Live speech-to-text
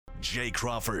Jay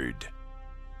Crawford,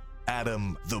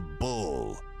 Adam the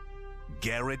Bull,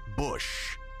 Garrett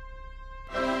Bush,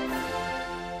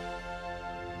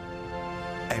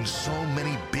 and so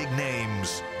many big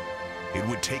names, it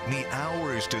would take me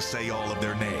hours to say all of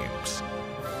their names.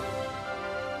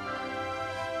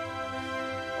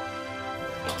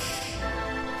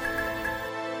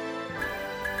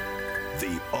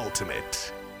 The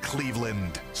ultimate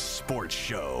Cleveland sports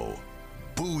show.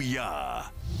 Booyah!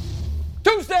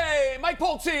 Tuesday, Mike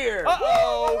Polk's here.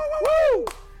 Uh-oh. Woo!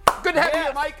 Good to have you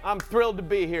here, Mike. I'm thrilled to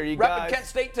be here, you Repping guys. Kent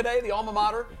State today, the alma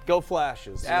mater. Go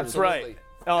Flashes. Absolutely.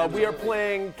 That's right. We are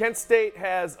playing, Kent State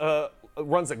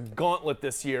runs a gauntlet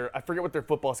this year. I forget what their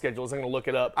football schedule is. I'm going to look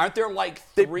it up. Aren't there like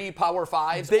three Power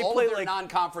Fives? They all play of their like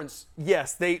non-conference.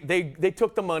 Yes, they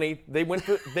took the money. They went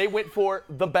for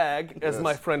the bag, as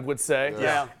my friend would say.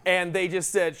 Yeah. And they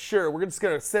just said, sure, we're just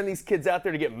going to send these kids out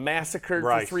there to get massacred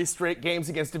for 3 straight games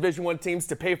against Division I teams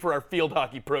to pay for our field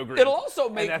hockey program. It'll also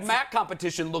make MAC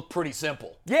competition look pretty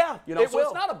simple. Yeah, You know, it so will.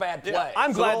 it's not a bad play. Yeah,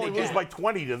 I'm glad they they lose did. by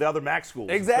 20 to the other MAC schools.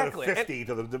 Exactly. Instead of 50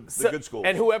 to the good schools.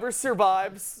 And whoever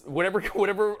survives, whatever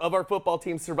of our football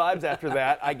team survives after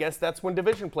that, I guess that's when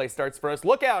division play starts for us.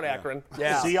 Look out, Akron.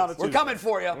 Yeah. See you on a We're Tuesday. coming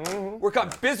for you. Mm-hmm. We're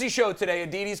coming. Busy show today.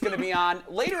 Aditi's going to be on.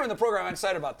 Later in the program, I'm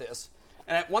excited about this.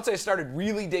 And once I started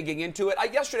really digging into it,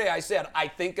 yesterday I said, I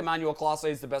think Emmanuel Clase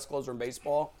is the best closer in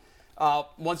baseball.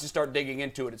 Once you start digging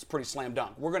into it, it's pretty slam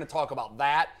dunk. We're going to talk about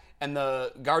that and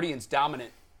the Guardians'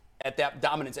 dominance at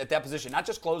that position. Not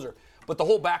just closer, but the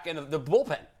whole back end of the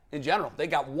bullpen in general. They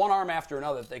got one arm after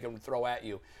another that they can throw at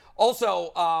you.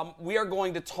 Also, we are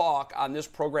going to talk on this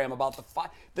program about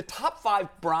the top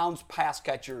 5 Browns pass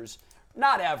catchers.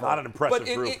 Not ever. Not an impressive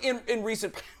but group. in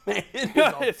recent, man,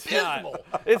 It's abysmal.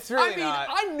 not. It's really I mean, not.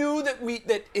 I knew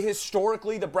that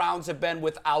historically the Browns have been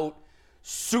without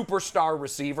superstar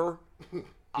receiver.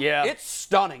 Yeah. It's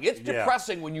stunning. It's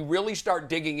depressing when you really start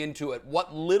digging into it,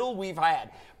 what little we've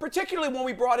had. Particularly when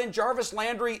we brought in Jarvis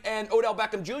Landry and Odell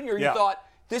Beckham Jr., you thought,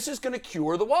 this is going to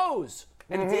cure the woes.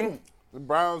 And it didn't. The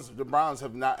Browns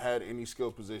have not had any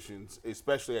skill positions,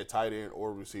 especially at tight end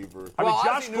or receiver. I mean, Well,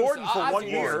 Josh Ozzie Gordon Newsome- for Ozzie one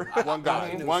year.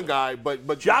 Newsome. One guy,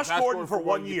 but Josh Gordon for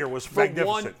 1 year was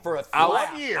magnificent. For a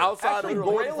Out- year. outside Actually, of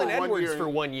Gordon Braylon for 1 Edwards year. for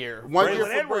 1 year.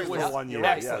 Braylon Edwards Braylon. for 1 year.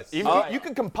 Excellent. Yes. You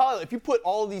can compile it. If you put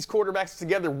all of these quarterbacks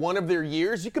together one of their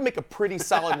years, you can make a pretty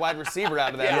solid wide receiver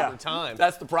out of that over time.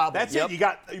 That's the problem. That's it. You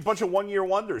got a bunch of 1 year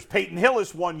wonders. Peyton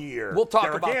Hillis 1 year. We'll talk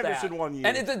Derek about Anderson that. 1 year.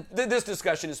 And this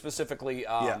discussion is specifically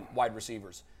wide receivers.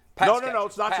 No,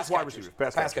 it's not just wide receivers.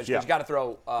 Pass catchers, You got to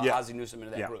throw Ozzie Newsome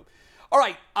into that Yeah. group. All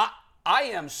right, I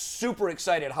am super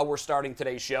excited how we're starting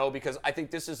today's show because I think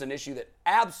this is an issue that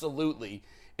absolutely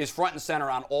is front and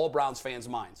center on all Browns fans'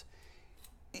 minds.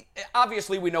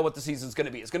 Obviously, we know what the season's going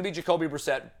to be. It's going to be Jacoby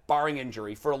Brissett, barring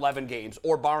injury, for 11 games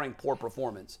or barring poor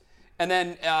performance. And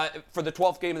then for the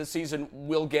 12th game of the season,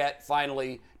 we'll get,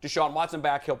 finally, Deshaun Watson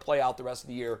back. He'll play out the rest of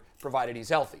the year, provided he's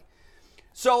healthy.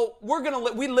 So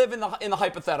we live in the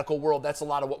hypothetical world. That's a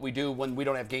lot of what we do when we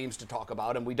don't have games to talk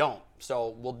about, and we don't.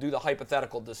 So we'll do the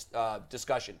hypothetical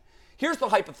discussion. Here's the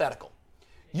hypothetical.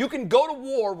 You can go to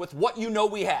war with what you know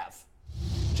we have.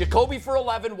 Jacoby for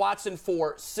 11, Watson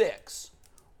for 6.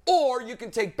 Or you can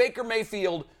take Baker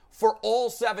Mayfield for all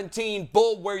 17.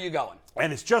 Bull, where are you going?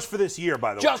 And it's just for this year,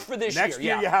 by the way. Just for this year. Next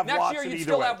year you have Next Watson year you either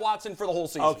still way. have Watson for the whole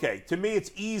season. Okay, to me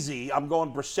it's easy. I'm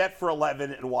going Brissett for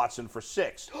 11 and Watson for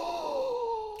 6.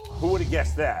 Who would have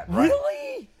guessed that, right?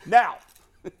 Really? Now,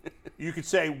 you could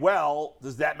say, well,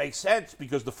 does that make sense?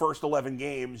 Because the first 11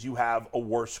 games you have a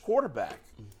worse quarterback.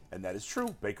 And that is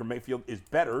true. Baker Mayfield is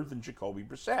better than Jacoby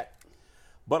Brissett.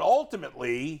 But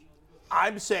ultimately,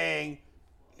 I'm saying,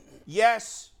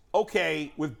 yes,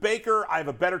 okay, with Baker, I have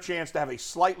a better chance to have a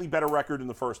slightly better record in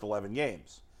the first 11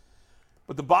 games.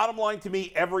 But the bottom line to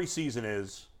me every season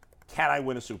is, can I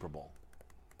win a Super Bowl?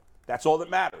 That's all that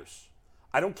matters.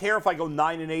 I don't care if I go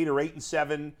 9-8 or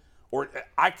 8-7, or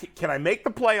can I make the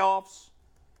playoffs,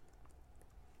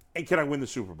 and can I win the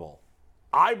Super Bowl?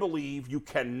 I believe you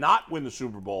cannot win the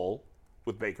Super Bowl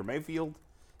with Baker Mayfield,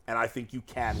 and I think you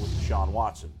can with Deshaun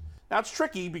Watson. Now, it's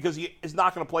tricky because he is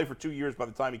not going to play for 2 years by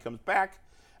the time he comes back,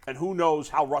 and who knows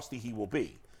how rusty he will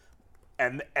be.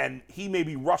 And he may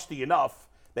be rusty enough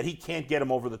that he can't get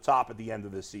him over the top at the end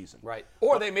of this season. Right.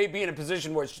 Or they may be in a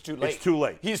position where it's too late. It's too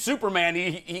late. He's Superman.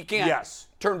 He can't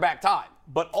turn back time.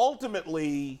 But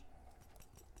ultimately,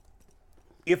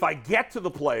 if I get to the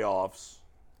playoffs,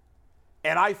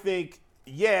 and I think,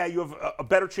 yeah, you have a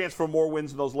better chance for more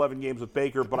wins in those 11 games with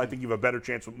Baker, but I think you have a better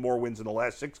chance with more wins in the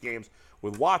last 6 games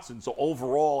with Watson. So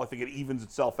overall, I think it evens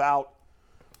itself out.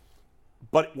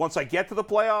 But once I get to the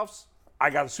playoffs, I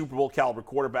got a Super Bowl caliber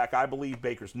quarterback. I believe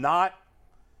Baker's not,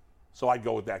 so I'd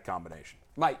go with that combination.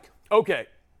 Mike. Okay.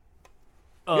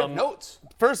 You have notes.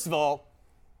 First of all,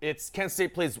 it's Kent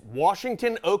State plays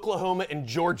Washington, Oklahoma, and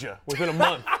Georgia within a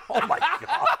month. Oh, my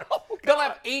God. They'll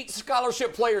have 8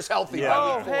 scholarship players healthy. Yeah. by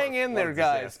Oh, week 4. hang in there,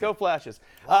 guys. disaster. Go Flashes.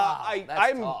 Wow, I'm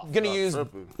that's tough. going to use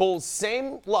Bull's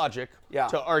same logic Yeah.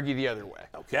 to argue the other way.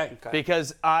 Okay.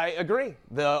 Because I agree.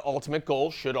 The ultimate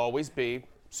goal should always be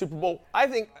Super Bowl. I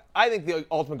think the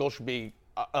ultimate goal should be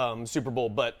Super Bowl,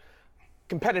 but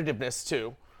competitiveness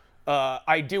too.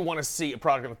 I do want to see a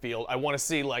product on the field. I want to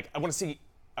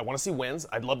see wins.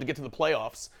 I'd love to get to the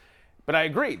playoffs. But I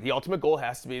agree. The ultimate goal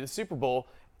has to be the Super Bowl.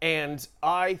 And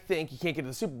I think you can't get to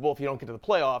the Super Bowl if you don't get to the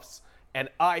playoffs. And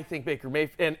I think Baker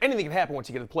Mayfield, and anything can happen once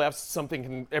you get to the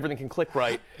playoffs. Everything can click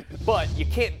right. But you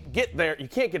can't get there. You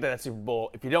can't get to that Super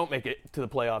Bowl if you don't make it to the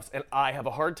playoffs. And I have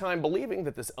a hard time believing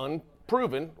that this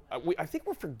unproven. I think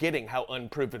we're forgetting how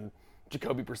unproven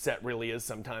Jacoby Brissett really is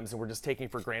sometimes, and we're just taking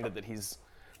for granted that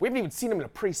we haven't even seen him in a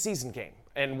preseason game,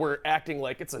 and we're acting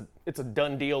like it's a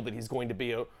done deal that he's going to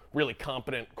be a really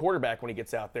competent quarterback when he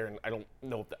gets out there. And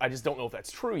I just don't know if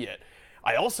that's true yet.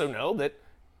 I also know that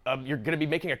you're going to be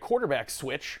making a quarterback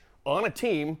switch on a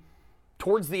team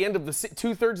towards the end of the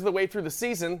 2/3 of the way through the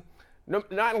season. I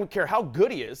don't care how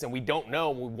good he is, and we don't know,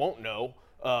 we won't know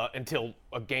until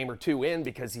a game or two in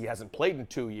because he hasn't played in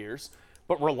 2 years.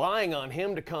 But relying on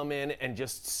him to come in and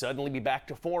just suddenly be back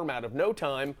to form out of no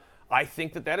time, I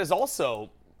think that is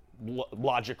also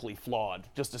logically flawed,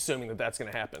 just assuming that that's going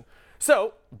to happen.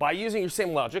 So, by using your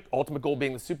same logic, ultimate goal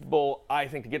being the Super Bowl, I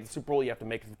think to get to the Super Bowl, you have to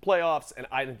make it to the playoffs, and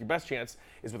I think your best chance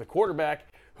is with a quarterback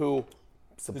who's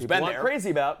people aren't crazy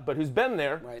about, but who's been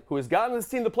there, right, who has gotten this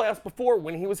team to the playoffs before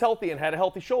when he was healthy and had a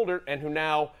healthy shoulder, and who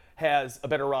now has a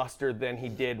better roster than he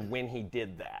did when he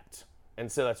did that.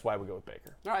 And so that's why we go with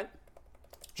Baker. All right.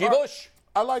 G. Bush.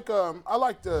 I like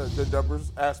the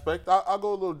numbers aspect. I'll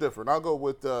go a little different. I'll go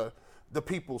with the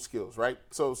people skills, right?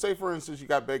 So say, for instance, you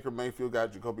got Baker Mayfield,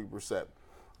 got Jacoby Brissett.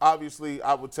 Obviously,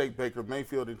 I would take Baker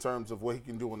Mayfield in terms of what he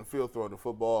can do on the field throwing the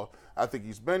football. I think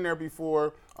he's been there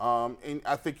before. And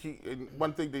I think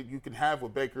one thing that you can have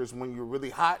with Baker is when you're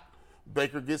really hot,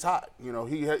 Baker gets hot. You know,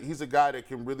 he's a guy that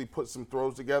can really put some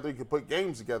throws together. He can put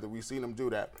games together. We've seen him do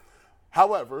that.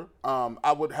 However,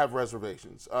 I would have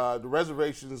reservations. The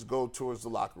reservations go towards the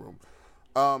locker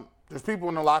room. There's people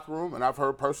in the locker room, and I've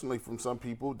heard personally from some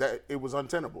people that it was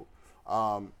untenable.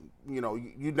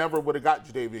 You never would have got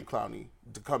Jadeveon Clowney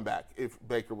to come back if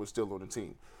Baker was still on the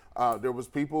team. There was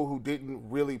people who didn't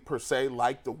really per se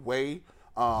like the way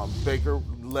Baker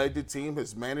led the team,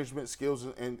 his management skills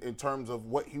in terms of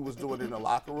what he was doing in the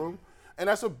locker room. And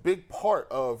that's a big part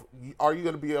of, are you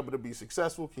going to be able to be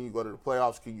successful? Can you go to the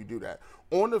playoffs? Can you do that?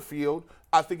 On the field,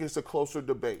 I think it's a closer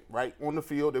debate, right? On the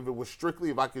field,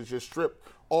 if I could just strip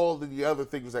all of the other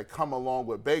things that come along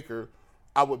with Baker,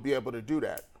 I would be able to do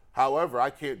that. However,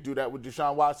 I can't do that with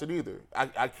Deshaun Watson either.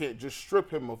 I can't just strip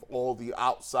him of all the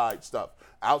outside stuff.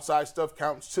 Outside stuff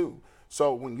counts too.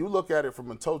 So when you look at it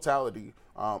from a totality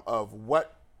of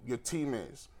what your team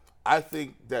is, I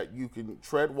think that you can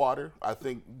tread water. I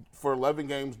think for 11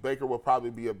 games, Baker will probably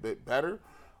be a bit better.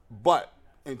 But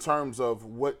in terms of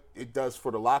what it does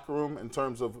for the locker room, in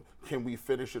terms of can we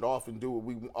finish it off and do what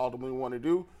we ultimately want to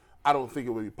do, I don't think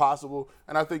it would be possible.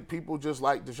 And I think people just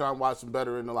like Deshaun Watson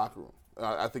better in the locker room.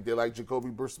 I think they like Jacoby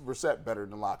Brissett better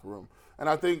in the locker room. And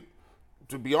I think,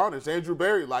 to be honest, Andrew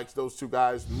Berry likes those two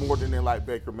guys more than they like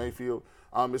Baker Mayfield.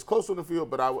 It's close on the field,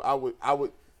 but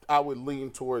I would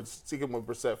lean towards sticking with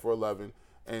Brissett for 11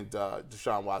 and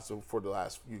Deshaun Watson for the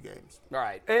last few games. All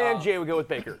right. And Jay would go with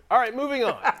Baker. All right, moving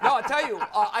on. No, I'll tell you,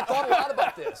 I thought a lot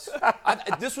about this.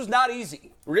 This was not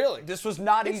easy. Really? This was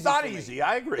not easy. It's not for me. easy.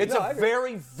 I agree. It's a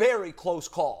very, very close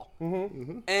call.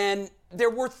 Mm-hmm. And there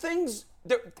were things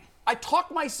I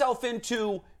talked myself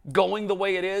into going the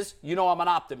way it is. You know, I'm an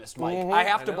optimist, Mike. Mm-hmm. I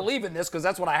have to believe in this because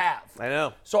that's what I have. I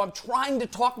know. So I'm trying to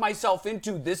talk myself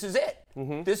into this is it.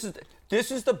 Mm-hmm.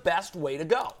 This is the best way to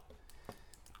go.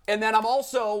 And then I'm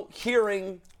also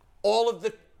hearing all of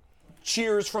the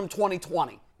cheers from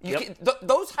 2020.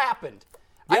 Those happened.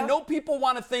 Yeah. I know people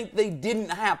want to think they didn't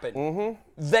happen. Mm-hmm.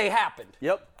 They happened.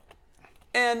 Yep.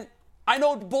 And I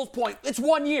know to Bull's point, it's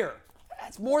 1 year.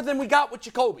 That's more than we got with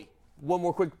Jacoby. One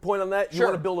more quick point on that. You Sure.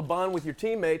 want to build a bond with your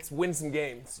teammates, win some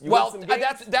games.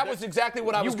 That was exactly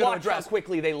what I was going to address. How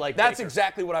quickly they like That's Baker.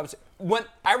 exactly what I was. When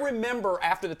I remember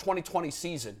after the 2020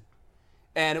 season,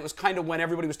 and it was kind of when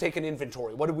everybody was taking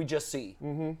inventory. What did we just see?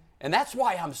 Mm-hmm. And that's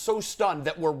why I'm so stunned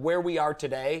that we're where we are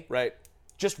today. Right.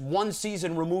 just one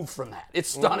season removed from that. It's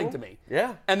stunning to me.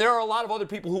 Yeah. And there are a lot of other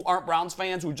people who aren't Browns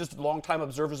fans, who are just longtime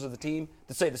observers of the team,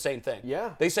 that say the same thing.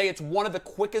 Yeah. They say it's one of the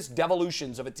quickest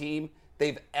devolutions of a team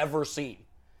they've ever seen.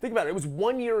 Think about it. It was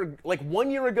 1 year, like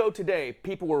 1 year ago today,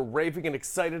 people were raving and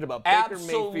excited about Baker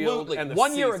Mayfield and the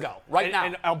 1 year season. ago, right now.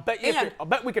 And I'll bet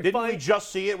we could Didn't find. we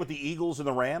just see it with the Eagles and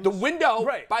the Rams? The window,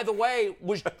 Right. by the way,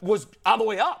 was on the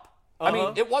way up. I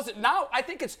mean, it wasn't now. I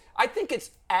think it's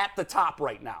at the top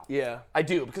right now. Yeah. I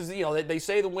do, because they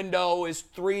say the window is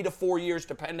 3 to 4 years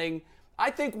depending.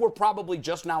 I think we're probably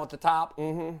just now at the top.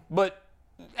 But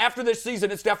after this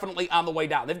season, it's definitely on the way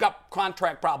down. They've got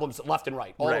contract problems left and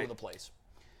right, all over the place.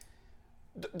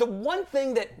 The one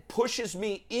thing that pushes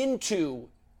me into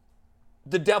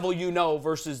the devil you know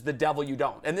versus the devil you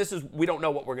don't, and this is, we don't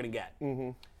know what we're going to get,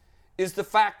 is the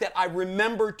fact that I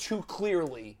remember too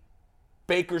clearly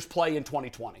Baker's play in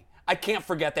 2020. I can't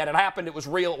forget that. It happened. It was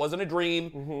real. It wasn't a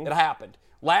dream. It happened.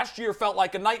 Last year felt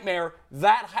like a nightmare.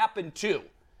 That happened too.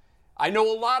 I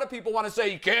know a lot of people want to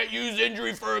say you can't use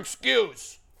injury for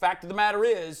excuse. Fact of the matter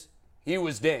is, he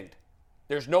was dinged.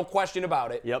 There's no question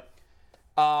about it. Yep.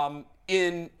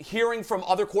 In hearing from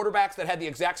other quarterbacks that had the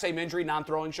exact same injury,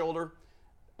 non-throwing shoulder,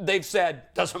 they've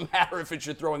said, doesn't matter if it's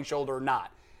your throwing shoulder or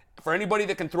not. For anybody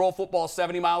that can throw a football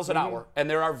 70 miles an hour, and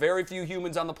there are very few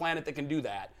humans on the planet that can do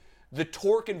that, the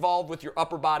torque involved with your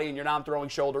upper body and your non-throwing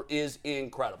shoulder is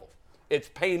incredible. It's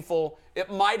painful.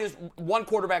 One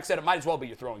quarterback said it might as well be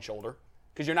your throwing shoulder,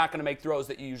 because you're not going to make throws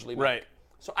that you usually make. Right.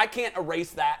 So I can't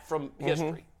erase that from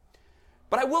history.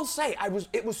 But I will say,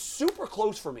 it was super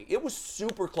close for me. It was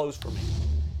super close for me.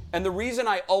 And the reason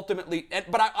I ultimately,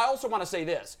 but I also want to say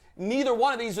this, neither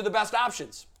one of these are the best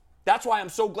options. That's why I'm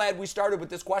so glad we started with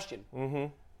this question.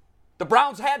 The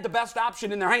Browns had the best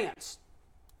option in their hands.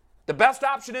 The best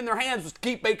option in their hands was to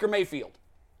keep Baker Mayfield.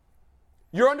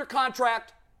 You're under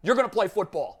contract. You're going to play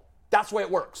football. That's the way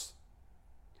it works.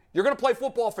 You're going to play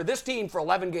football for this team for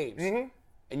 11 games.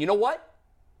 And you know what?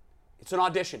 It's an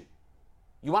audition.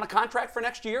 You want a contract for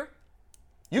next year?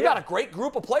 You got a great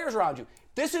group of players around you.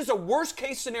 This is a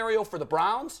worst-case scenario for the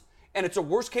Browns, and it's a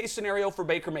worst-case scenario for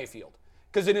Baker Mayfield.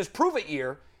 Because in his prove-it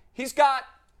year, he's got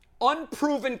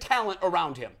unproven talent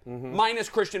around him, minus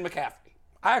Christian McCaffrey.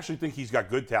 I actually think he's got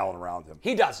good talent around him.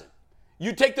 He doesn't.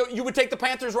 You would take the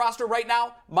Panthers roster right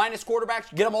now, minus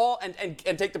quarterbacks, get them all,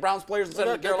 and take the Browns players instead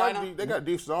of Carolina? They got a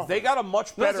decent offense. They got a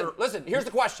much better. Listen, here's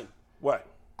the question. What?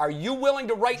 Are you willing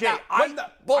to Jay, now? I'm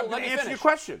Let going me to answer finish. your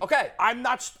question. Okay. I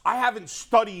haven't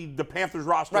studied the Panthers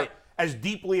roster Right. as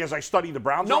deeply as I studied the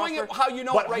Browns Knowing roster. it how you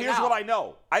know but it right here's now. what I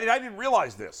know. I didn't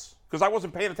realize this because I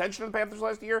wasn't paying attention to the Panthers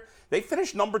last year. They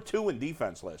finished number 2 in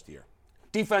defense last year.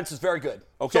 Defense is very good.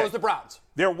 Okay. So is the Browns.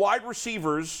 Their wide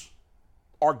receivers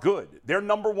are good. Their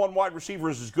number 1 wide receiver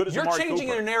is as good as You're Amari changing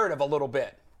Cooper. your narrative a little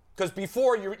bit. Because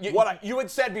before, you had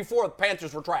said before the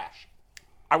Panthers were trash.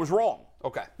 I was wrong.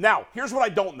 Okay. Now, here's what I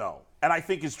don't know, and I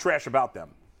think is trash about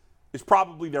them, is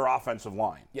probably their offensive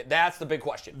line. Yeah, that's the big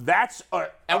question. That's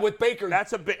And with Baker,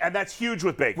 that's a big, and that's huge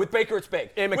with Baker. with Baker, it's big.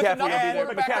 And with McCaffrey another will be there.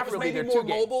 quarterback that McCaffrey was will be maybe there more 2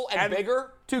 games. mobile and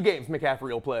bigger. 2 games McCaffrey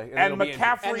will play. and then he'll be injured.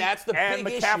 McCaffrey, And that's the and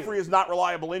big McCaffrey issue. is not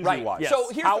reliable injury-wise. Right. So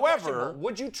here's the question. However, Bo.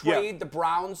 Would you trade the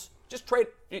Browns? Just trade.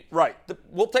 Right.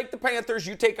 We'll take the Panthers.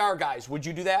 You take our guys. Would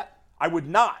you do that? I would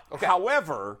not. Okay.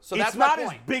 However, So that's it's my not as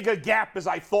point. big a gap as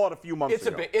I thought a few months It's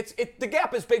ago. a big. The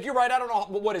gap is big. You're right. I don't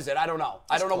know. What is it? I don't know.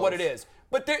 I don't know what it is.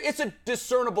 But it's a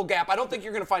discernible gap. I don't think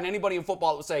you're going to find anybody in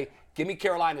football that would say, "Give me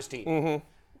Carolina's team."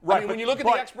 Right, I mean, when you look at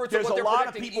the experts, there's what they're a lot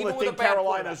of predicting, people even that with think a bad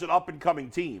Carolina's quarterback. an up-and-coming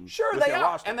team. Sure, with they their are,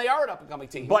 roster. and they are an up-and-coming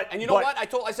team. But- and you know but-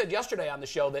 what? I said yesterday on the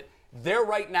show that they're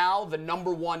right now the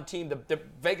number 1 team. The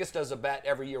Vegas does a bet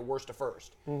every year, worst to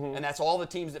first, and that's all the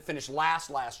teams that finished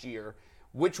last year.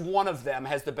 Which one of them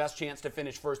has the best chance to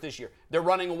finish first this year? They're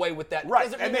running away with that. Right,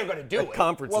 Doesn't mean and they're going to do the it.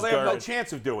 conference Well, is they have no garbage.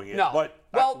 chance of doing it. No. But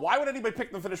Well- why would anybody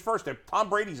pick them to finish first? Tom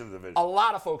Brady's in the division. A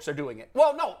lot of folks are doing it.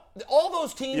 Well, no, all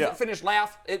those teams Yeah. that finished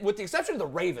last, with the exception of the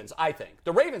Ravens, I think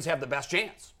the Ravens have the best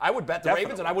chance. I would bet the Definitely.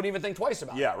 Ravens, and I wouldn't even think twice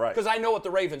about it. Yeah, right. Because I know what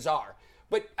the Ravens are.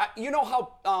 But you know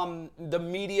how the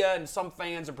media and some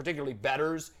fans, and particularly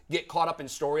bettors, get caught up in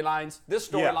storylines? This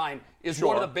storyline is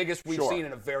one of the biggest we've seen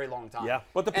in a very long time. Yeah.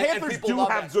 But the And Panthers people do love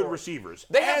have that good story. receivers.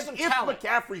 They have and some if talent.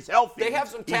 McCaffrey's healthy, They have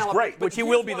some he's talent. great. but Which he here's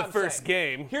will be what the I'm first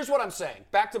saying. game. Here's what I'm saying.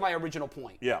 Back to my original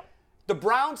point. Yeah. The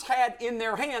Browns had in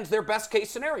their hands their best case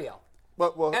scenario.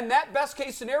 Well, And that best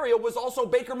case scenario was also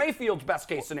Baker Mayfield's best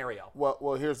case scenario.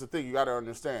 Well, here's the thing. You got to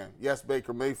understand. Yes,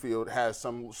 Baker Mayfield has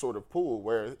some sort of pool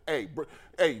where, hey,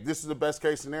 this is the best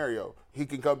case scenario. He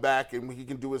can come back and he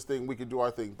can do his thing. We can do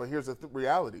our thing. But here's the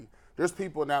reality. there's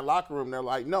people in that locker room. They're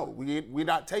like, no, we're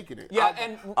not taking it. Yeah,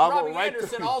 and Robbie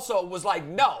Anderson also was like,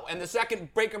 no. And the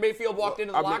second Baker Mayfield walked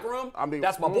into the locker room,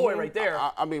 that's my boy right there.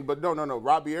 But no.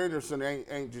 Robbie Anderson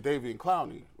ain't Jadeveon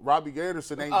Clowney. Robbie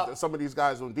Anderson ain't some of these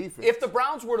guys on defense. If the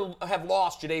Browns were to have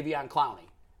lost Jadeveon Clowney,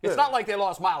 it's not like they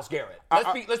lost Myles Garrett.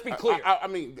 Let's be clear. I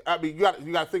mean, you got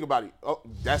to think about it. Oh,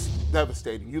 that's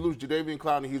devastating. You lose Jadeveon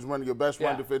Clowney. He's one of your best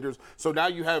run defenders. So now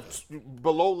you have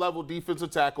below-level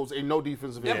defensive tackles and no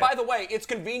defensive end. And by the way, it's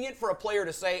convenient for a player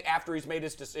to say after he's made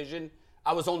his decision,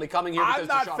 I was only coming here because I'm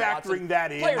not Deshaun factoring Watson.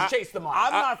 that in. Players chase the money.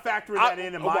 I'm not factoring that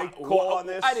in my call on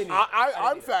this. I didn't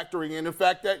I'm factoring in the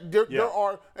fact that there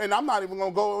are, and I'm not even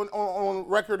going to go on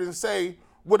record and say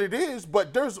what it is,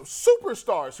 but there's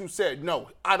superstars who said, no,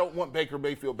 I don't want Baker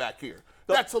Mayfield back here.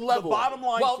 That's a level. The bottom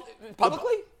line. Well,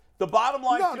 publicly? The bottom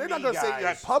line. No, to they're me, not going to say guys,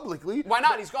 that publicly. Why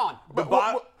not? He's gone.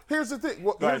 Here's the thing.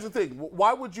 Here's the thing.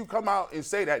 Why would you come out and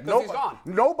say that? Because he's gone.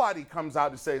 Nobody comes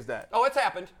out and says that. Oh, it's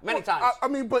happened many times. I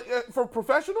mean, but for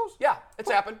professionals? Yeah, it's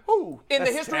happened. Who? In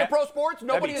the history of pro sports,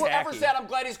 nobody has ever said, I'm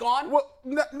glad he's gone. Well,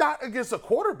 not against a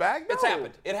quarterback. No. It's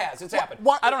happened. It has. It's happened.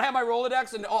 Why- I don't have my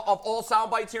Rolodex of all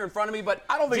sound bites here in front of me, but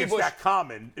I don't think G. it's Bush, that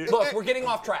common. Look, we're getting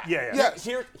off track. Yeah. Yes.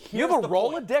 Here's You have a the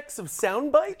point. Rolodex of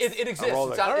sound bites? It exists.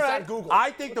 It's on Google.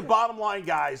 I think the bottom line,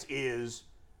 guys, is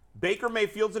Baker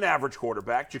Mayfield's an average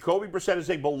quarterback. Jacoby Brissett is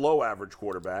a below-average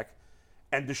quarterback.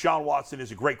 And Deshaun Watson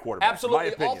is a great quarterback. Absolutely. In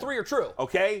my opinion. All three are true.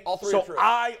 Okay? All three are true. So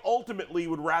I ultimately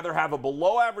would rather have a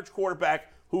below-average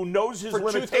quarterback who knows his For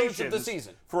 2/3 limitations of the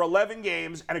season. for 11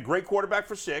 games and a great quarterback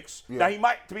for 6. Yeah. Now, he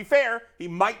might, to be fair, he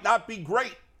might not be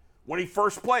great when he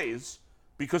first plays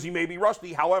because he may be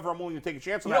rusty. However, I'm willing to take a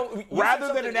chance on that.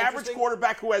 Rather than an average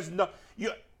quarterback who has no...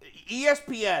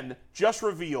 ESPN just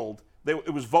revealed,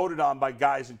 it was voted on by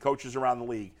guys and coaches around the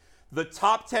league, the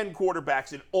top 10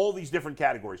 quarterbacks in all these different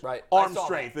categories. Right. Arm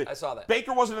strength. I saw that.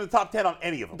 Baker wasn't in the top 10 on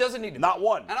any of them. Doesn't need to be. Not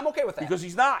one. And I'm okay with that. Because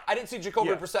he's not. I didn't see Jacoby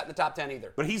Brissett in the top 10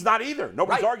 either. But he's not either.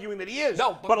 Nobody's arguing that he is.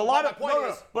 No, but a lot my of point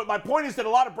is, But my point is that a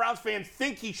lot of Browns fans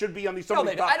think he should be on these. No,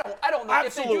 they don't. I don't know.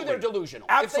 Absolutely. If they do, they're delusional.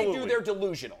 Absolutely. If they do, they're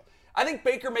delusional. I think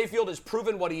Baker Mayfield has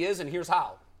proven what he is, and here's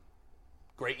how.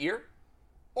 Great year,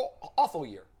 awful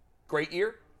year. Great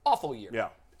year, awful year. Yeah.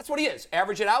 That's what he is.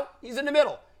 Average it out, he's in the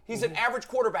middle. He's an average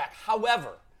quarterback.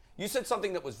 However, you said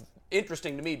something that was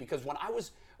interesting to me because when I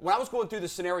was going through the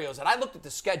scenarios and I looked at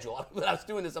the schedule, when I was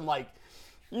doing this, I'm like,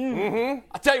 I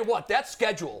tell you what, that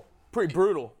schedule. Pretty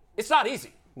brutal. It's not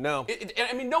easy. No.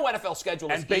 I mean, no NFL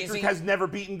schedule is Baker easy. has never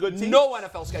beaten good teams. No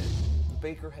NFL schedule.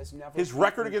 Baker has never. His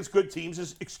record against good teams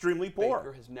is extremely poor.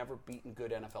 Baker has never beaten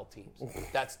good NFL teams.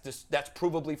 That's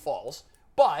provably false.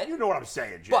 But you know what I'm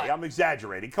saying, Jay. But, I'm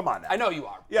exaggerating. Come on now. I know you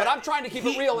are. Yeah, but I'm trying to keep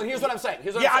it real, and here's what I'm saying.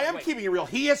 I am keeping it real.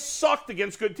 He has sucked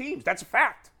against good teams. That's a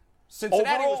fact.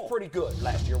 Cincinnati Overall. was pretty good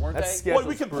last year, weren't they? Well,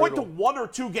 we can point to 1 or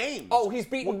 2 games. Oh, he's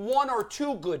beaten 1 or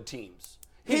 2 good teams.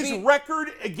 His record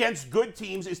against good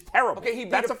teams is terrible. Okay, he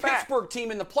beat That's a fact. Pittsburgh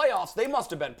team in the playoffs. They must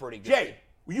have been pretty good. Jay,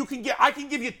 I can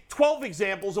give you 12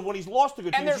 examples of when he's lost to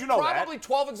good teams. And there's you know probably that.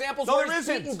 12 examples No, where there he's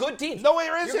isn't. beaten good teams. No,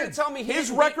 there isn't. You're going to tell me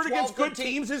his record against good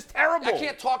teams is terrible. I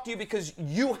can't talk to you because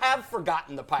you have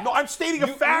forgotten the past. No, I'm stating a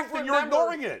fact and you're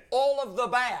ignoring it. All of the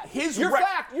bad.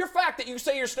 Your fact that you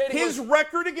say you're stating. His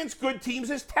record against good teams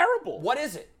is terrible. What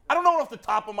is it? I don't know it off the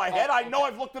top of my head. I know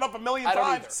I've looked it up a million I don't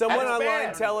times. either. Someone That's online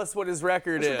bad. tell us what his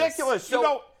record It's is. ridiculous.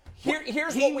 So,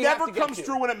 here's he what we never have to comes get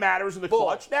to. through when it matters in the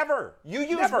clutch. Never. You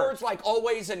use words like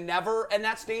always and never, and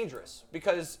that's dangerous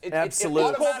because it Absolutely. It's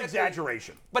called automatically,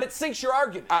 exaggeration. But it sinks your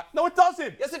argument. No, it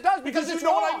doesn't. Yes, it does because you it's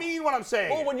know wrong. what I mean when I'm saying.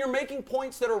 Well, when you're making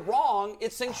points that are wrong,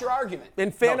 it sinks your argument.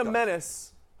 In Phantom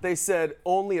Menace, they said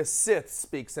only a Sith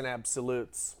speaks in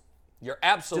absolutes. You're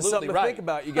absolutely Just something right. to think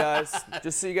about, you guys.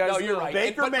 Just so you guys No, know. you're right.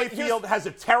 Baker But Mayfield has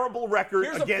a terrible record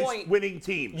here's a against point. winning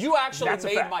teams. You actually That's a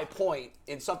made fact. my point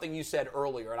in something you said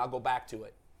earlier, and I'll go back to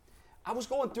it. I was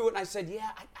going through it, and I said,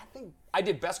 I think I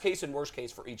did best case and worst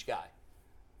case for each guy.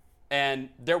 And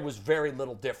there was very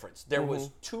little difference. There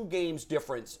was 2 games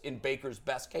difference in Baker's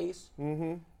best case.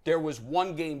 There was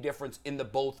 1 game difference in the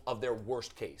both of their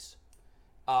worst case.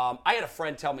 I had a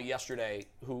friend tell me yesterday,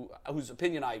 whose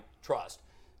opinion I trust,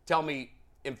 tell me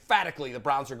emphatically the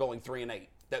Browns are going 3-8.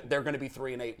 That they're going to be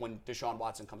 3-8 when Deshaun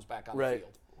Watson comes back on the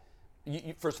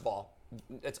field. First of all,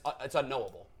 it's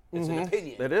unknowable. It's an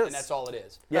opinion. It is. And that's all it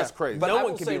is. That's crazy. But no I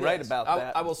one will can say be right this. about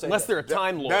that. I will say unless this. they're a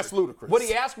time lord. That's ludicrous. What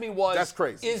he asked me was, That's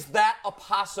crazy. is that a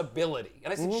possibility?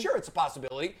 And I said, sure, it's a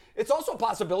possibility. It's also a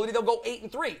possibility they'll go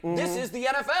 8-3. This is the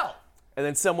NFL. And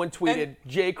then someone tweeted,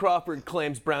 Jay Crawford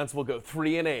claims Browns will go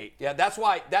 3-8. Yeah, that's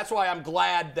why I'm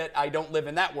glad that I don't live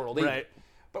in that world either. Right.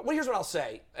 But here's what I'll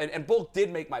say, and Bull did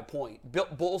make my point.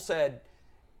 Bull said,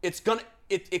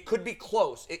 it could be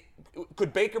close.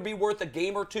 Could Baker be worth a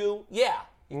game or two? Yeah,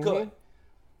 he could.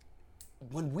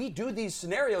 When we do these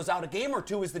scenarios out, a game or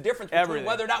two is the difference between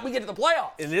whether or not we get to the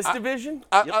playoffs. In this division?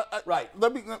 Right.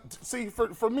 Let me see.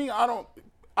 For me, I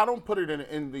don't put it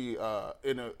in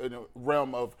a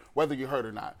realm of whether you're hurt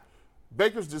or not.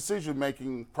 Baker's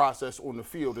decision-making process on the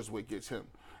field is what gets him.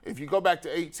 If you go back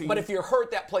to 18. But if you're hurt,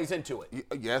 that plays into it.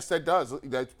 Yes, that does.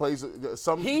 That plays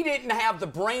some. He didn't have the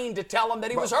brain to tell him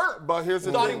that he was hurt. But here's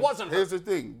the thought thing. He wasn't hurt. Here's the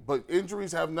thing. But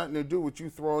injuries have nothing to do with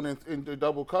you throwing into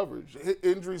double coverage.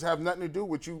 Injuries have nothing to do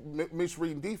with you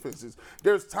misreading defenses.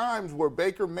 There's times where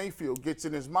Baker Mayfield gets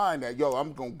in his mind that,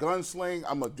 I'm going to gunsling,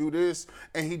 I'm going to do this,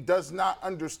 and he does not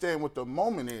understand what the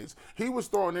moment is. He was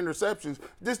throwing interceptions.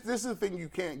 This is the thing you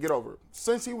can't get over.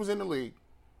 Since he was in the league,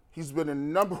 he's been the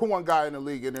number one guy in the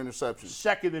league in interceptions.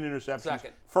 Second in interceptions.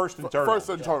 Second. First in turnovers.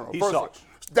 First in turnovers. He sucks.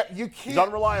 He's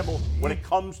unreliable when it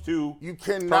comes to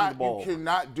turning the ball. You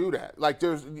cannot do that.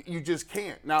 You just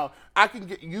can't. Now,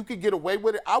 you could get away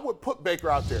with it. I would put Baker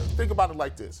out there. Think about it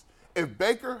like this. If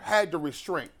Baker had the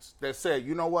restraints that said,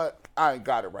 you know what, I ain't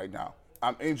got it right now.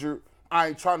 I'm injured. I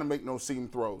ain't trying to make no seam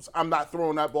throws. I'm not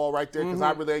throwing that ball right there because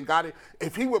I really ain't got it.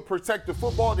 If he would protect the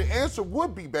football, the answer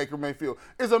would be Baker Mayfield.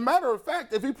 As a matter of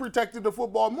fact, if he protected the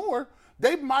football more,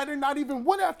 they might have not even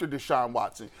went after Deshaun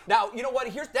Watson. Now, you know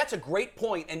what? That's a great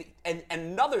point. And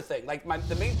another thing,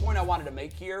 the main point I wanted to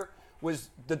make here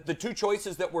was the two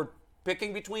choices that we're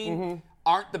picking between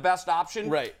aren't the best option.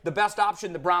 Right. The best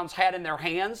option the Browns had in their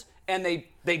hands, and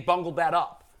they bungled that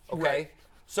up. Okay. Right.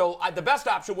 So the best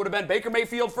option would have been Baker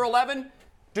Mayfield for 11,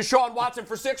 Deshaun Watson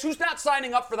for 6. Who's not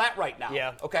signing up for that right now?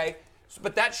 Yeah. Okay.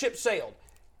 But that ship sailed.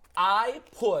 I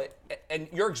put, and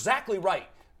you're exactly right,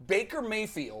 Baker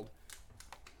Mayfield,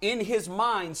 in his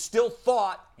mind, still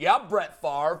thought, Brett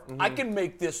Favre, I can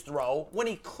make this throw, when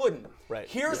he couldn't. Right.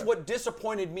 Here's what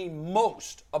disappointed me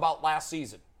most about last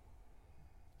season.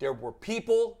 There were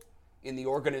people in the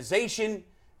organization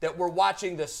that were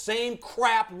watching the same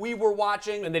crap we were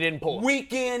watching. And they didn't pull it.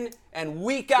 Week in and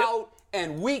week out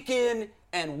and week in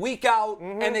and week out,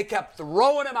 and they kept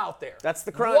throwing him out there. That's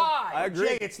the crime. Why? I agree.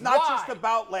 Jay, it's not Why? just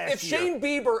about last if year. Shane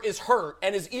Bieber is hurt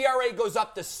and his ERA goes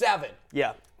up to 7,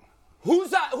 Yeah.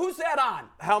 who's that on?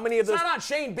 How many of those? It's not on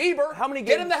Shane Bieber. How many games?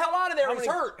 Get him the hell out of there. He's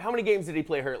hurt. How many games did he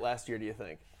play hurt last year, do you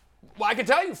think? Well, I can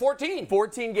tell you, 14.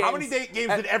 14 games. How many games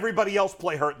did everybody else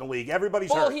play hurt in the league? Everybody's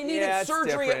Well, hurt. he needed Yeah, it's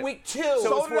surgery different. at week 2.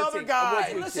 So did other guys.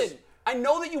 Hey, listen, I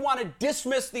know that you want to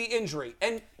dismiss the injury,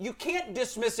 and you can't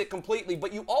dismiss it completely,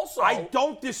 but you also... I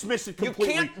don't dismiss it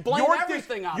completely. You can't blame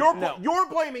everything on it. You're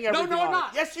blaming everything No, I'm on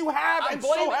not. it. Yes, you have, I'm and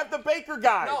so blaming- have the Baker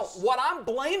guys. No, what I'm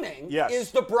blaming Yes.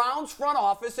 is the Browns front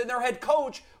office and their head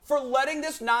coach for letting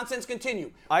this nonsense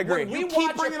continue. I agree. When we You keep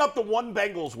watch bringing up the one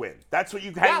Bengals win. That's what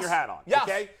you hang your hat on. Yes.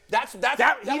 Okay?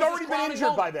 He'd He'd already been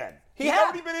injured by then. He'd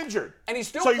already been injured. And he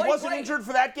still So he played wasn't great. injured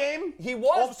for that game? He was.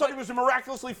 All of a sudden he was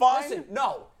miraculously fine? Listen,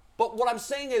 no. But what I'm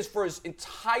saying is for his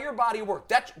entire body of work,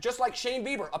 that's just like Shane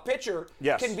Bieber, a pitcher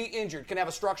can be injured, can have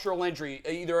a structural injury,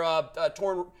 either a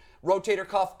torn rotator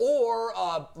cuff or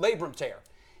a labrum tear.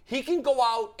 He can go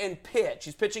out and pitch.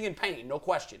 He's pitching in pain, no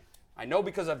question. I know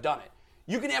because I've done it.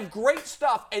 You can have great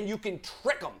stuff and you can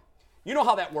trick them. You know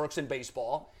how that works in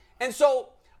baseball. And so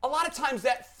a lot of times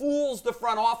that fools the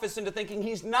front office into thinking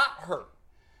he's not hurt.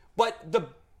 But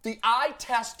the eye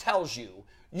test tells you,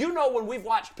 when we've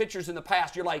watched pitchers in the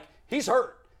past, you're like, he's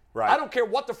hurt. Right. I don't care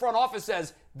what the front office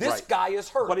says. This guy is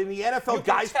hurt. But in the You NFL, can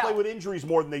guys tell. play with injuries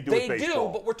more than they do with baseball. They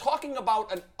do, but we're talking about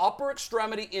an upper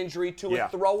extremity injury to a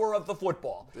thrower of the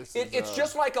football. It's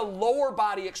just like a lower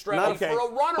body extremity for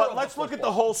a runner But of let's the look at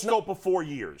football. the whole scope of 4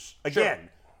 years. Again,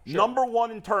 number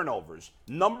 1 in turnovers,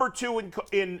 number 2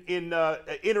 in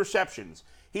interceptions.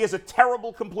 He has a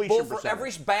terrible completion Bull, for percentage.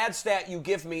 every bad stat you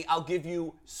give me, I'll give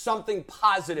you something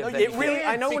positive. that It he really, did.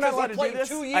 I know we're Because not allowed he to played do this.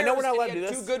 2 years I know we're not and allowed he to do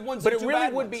had this. 2 good ones but and it 2 really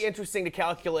bad would be ones. interesting to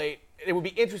calculate. It would be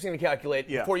interesting to calculate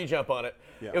before you jump on it.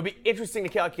 Yeah. It would be interesting to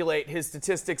calculate his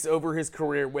statistics over his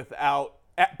career without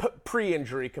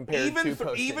pre-injury compared to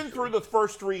post-injury. Even through the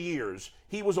first 3 years,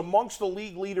 he was amongst the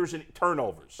league leaders in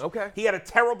turnovers. Okay. He had a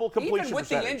terrible completion Even with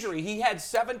percentage. the injury, he had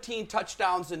 17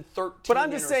 touchdowns and 13 But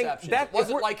I'm just saying interceptions. that It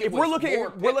wasn't like it if was we're looking, more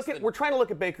picks than- we're trying to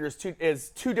look at Baker as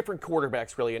two different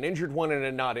quarterbacks, really, an injured one and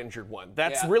a not injured one.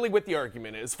 That's Yeah. really what the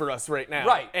argument is for us right now.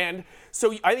 Right. And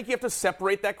so I think you have to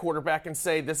separate that quarterback and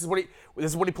say this is what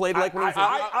he played like when he was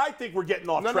injured. I think we're getting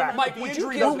off track. Mike, The would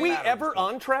injury you Were doesn't we matter. ever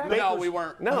on track? No, we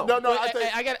weren't. No.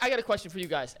 I I got a question for you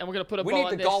guys, and we're gonna put a We bow need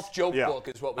on the this. golf joke Yeah. book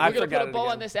is what we I need. We're going to forgot put a it bow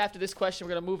again. on this after this question.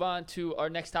 We're going to move on to our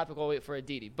next topic. We'll wait for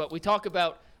Aditi. But we talk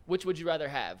about which would you rather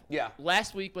have. Yeah.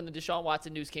 Last week when the Deshaun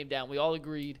Watson news came down, we all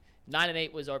agreed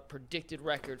 9-8 was our predicted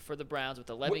record for the Browns with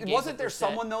 11 games. Wasn't there Brissett.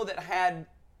 someone though that had?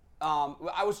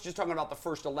 I was just talking about the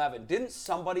first 11. Didn't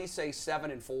somebody say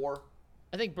 7-4?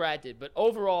 I think Brad did, but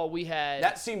overall we had.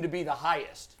 That seemed to be the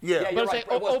highest. Yeah. but you're I'm right. saying,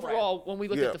 It was overall, when we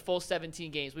look Yeah. at the full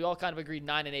 17 games, we all kind of agreed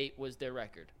 9-8 was their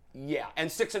record. Brad. Yeah, and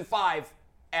 6-5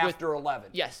 after 11.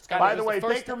 Yes. By It the was way,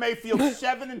 first- Baker Mayfield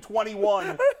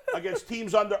 7-21 against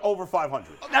teams under 500.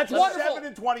 That's wonderful.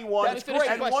 7-21 That's great.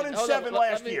 and Hold on, 1-7 let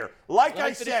last me- year. Like let me I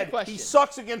finish the said, question. he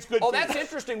sucks against good Oh, teams. that's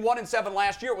interesting. 1-7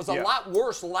 last year. It was a Yeah. lot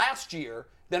worse last year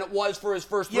than it was for his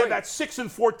first Yeah, three. that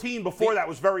 6-14 before that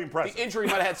was very impressive. The injury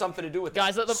might have had something to do with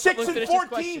Guys, that. let me finish this 6-14,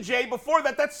 question. Jay. Before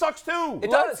that sucks too. It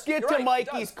Let's does. get You're to right,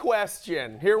 it Mikey's does.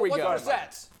 question. Here we What's go.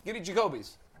 Brissett's? Give me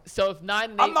Jacoby's. So if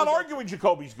 9-8 I'm not was our- arguing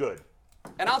Jacoby's good.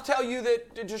 And I'll tell you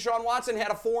that Deshaun Watson had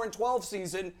a 4-12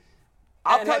 season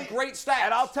I'll and tell had you, great stats.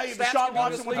 And I'll tell you, Stats Deshaun can be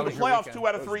Watson went to the misleading. playoffs 2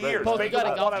 out of 3 years. Paul, you Baker got it,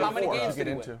 won Golf. 1 out How of many 4. games Get did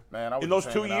he into. win? Man, I was In those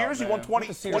just 2 hanging out, years, he man. won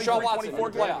 20, See, 23, Deshaun Watson 24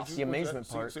 in the playoffs. games. The amazement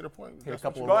See- part. See the point? Hit a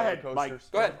couple of Go roller ahead, Mike. coasters.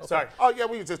 Go ahead. Sorry. Oh yeah,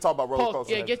 we just talk about roller Paul,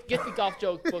 coasters. yeah, get the golf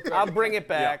joke book. I'll Right. bring it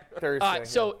back Thursday. All right,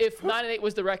 so if 9-8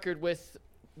 was the record with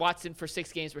Watson for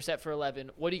 6 games, Brissett for 11,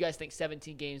 what do you guys think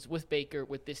 17 games with Baker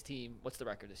with this team? What's the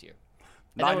record this year?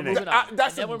 And then we're 9-8. moving on.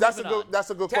 That's And then a we're that's a moving good on. that's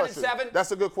a good 10 and question. 7.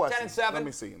 That's a good question. 10 and 7. Let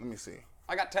me see.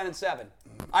 I got 10-7.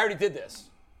 I already did this.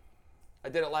 I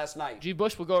did it last night. G.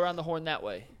 Bush will go around the horn that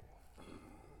way.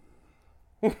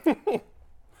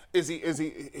 Is he?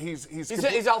 He's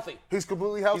He's healthy. He's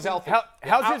completely healthy. He's healthy.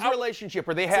 How's his relationship?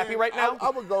 Are they happy right now? I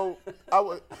would go. I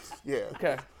would. Yeah.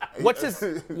 Okay. What's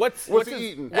his? What's What's he his,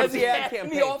 eating? What's the ad Any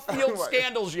campaign? off-field Right.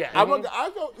 scandals yet? I would.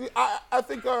 I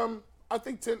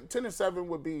think 10 and 7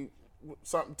 would be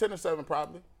something. 10 and 7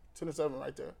 probably. 10 and 7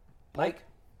 right there. Mike?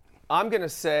 I'm gonna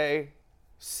say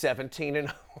 17 and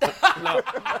no,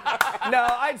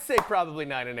 I'd say probably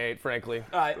 9-8. Frankly,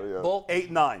 All right. Bull?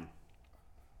 8-9.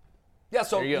 Yeah,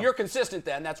 so There you go. you're consistent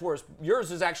then. That's worse.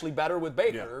 Yours is actually better with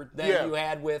Baker than Yeah. you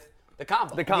had with the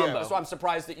combo. The combo. Yeah. So I'm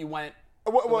surprised that you went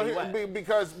the Well, way you went.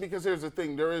 because here's the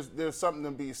thing. There's something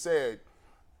to be said.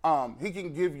 He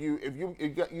can give you if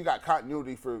you got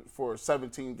continuity for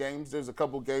 17 games. There's a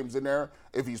couple games in there.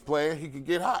 If he's playing, he can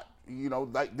get hot. You know,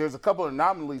 like there's a couple of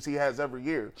anomalies he has every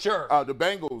year. Sure. The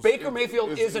Bengals. Baker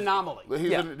Mayfield is anomaly. He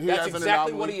Yeah, has that's an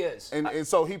exactly anomaly. what he is. And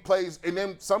so he plays. And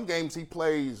then some games he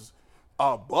plays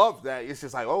above that. It's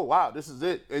just like, oh wow, this is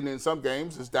it. And then some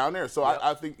games it's down there. So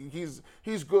I think he's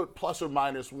good plus or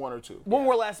minus 1 or 2. one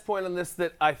more last point on this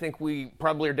that I think we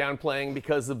probably are downplaying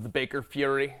because of the Baker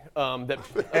fury. But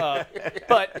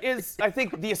I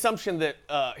think the assumption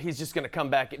that he's just going to come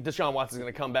back. Deshaun Watson's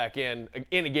going to come back in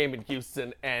a game in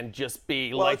Houston and just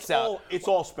be Well, lights out. it's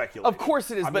all speculation. Of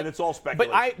course it is, I but mean, it's all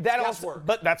speculation. Guesswork.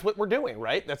 That's what we're doing,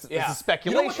 right? This Yeah. is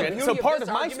speculation. You know what the beauty So of part this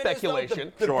of my argument is, though?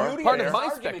 speculation, The Sure. beauty part of of this my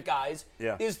argument, guys,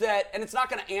 Yeah. is that, and it's not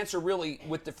going to answer really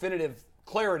with definitive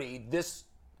clarity this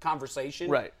conversation.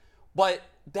 Right. But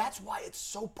that's why it's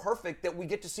so perfect that we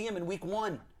get to see him in week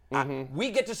 1. Mm-hmm.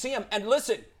 We get to see him. And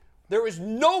listen, there is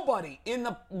nobody in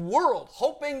the world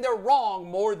hoping they're wrong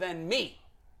more than me.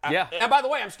 yeah. And by the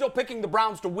way, I'm still picking the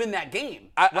Browns to win that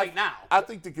game right now. I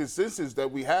think the consensus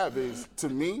that we have is, to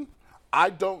me, I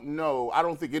don't know. I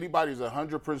don't think anybody's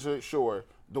 100% sure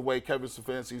the way Kevin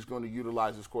Stefanski is going to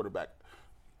utilize his quarterback.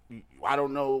 I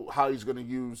don't know how he's going to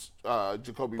use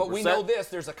Jacoby But Brissett. we know this,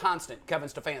 there's a constant, Kevin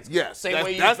Stefanski. Yes, Same that's-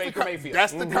 way he that's used the Baker con- Mayfield.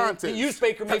 that's the content. He used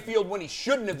Baker Mayfield when he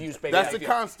shouldn't have used Baker That's the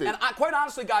Mayfield. constant. And quite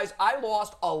honestly, guys, I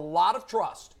lost a lot of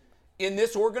trust in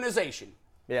this organization,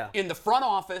 Yeah. in the front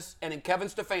office and in Kevin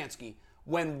Stefanski,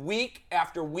 when week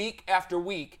after week after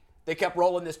week, they kept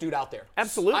rolling this dude out there.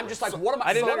 Absolutely. I'm just like, what am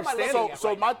I, I didn't what am I understand looking it. at So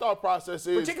right my now? thought process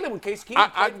is, Particularly when Case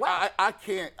Keenum played well. I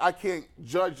can't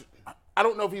judge. I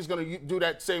don't know if he's going to do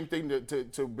that same thing to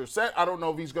Brissett. I don't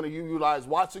know if he's going to utilize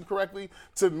Watson correctly.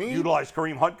 To me, Utilize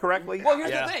Kareem Hunt correctly. Well, here's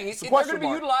Yeah. the thing. It's a They're going question to be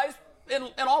mark. utilized,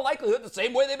 in all likelihood, the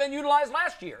same way they've been utilized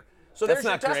last year. So That's there's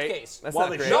your not test great. case. That's Well,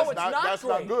 not they great. should. No, That's it's not- not that's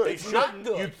great. not good. It's They not shouldn't.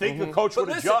 good. You'd think the coach But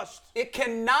would listen, adjust. it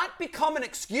cannot become an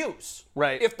excuse.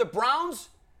 Right. If the Browns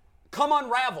come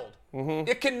unraveled,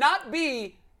 it cannot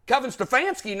be Kevin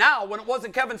Stefanski now when it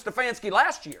wasn't Kevin Stefanski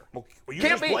last year. Well, you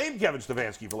Can't just be. blamed Kevin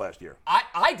Stefanski for last year.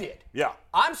 I did. Yeah.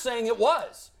 I'm saying it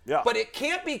was. Yeah. But it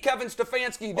can't be Kevin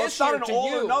Stefanski Well, this it's not year an to all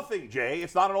you. or nothing, Jay.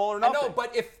 It's not an all or I nothing. know,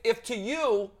 but if to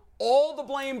you all the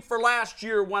blame for last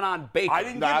year went on Baker. I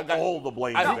didn't give all the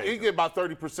blame to He Baker. get about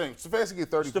 30%. Stefanski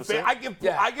get 30%. I give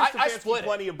Yeah, Stefanski split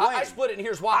plenty it. of blame. I split it, and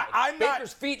here's why. I'm not-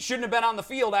 Baker's feet shouldn't have been on the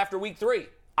field after week 3.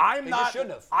 I'm They not. just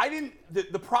shouldn't have. I didn't.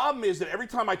 The problem is that every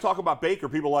time I talk about Baker,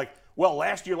 people are like, well,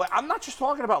 last year. I'm not just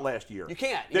talking about last year. You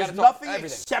can't. You There's gotta talk nothing everything.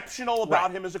 exceptional about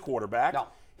Right. him as a quarterback. No.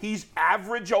 He's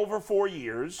average over 4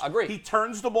 years. Agree. He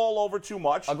turns the ball over too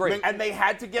much. Agree. And they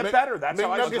had to get better. That's how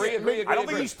I agree. I don't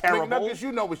think he's terrible. McNuggets,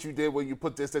 you know what you did when you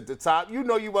put this at the top. You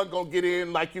know you weren't going to get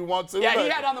in like you want to. Yeah, he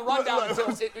had on the rundown until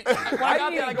when I got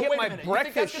there, I go, get wait my a minute.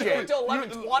 breakfast You think that's going to go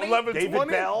until 11:20? David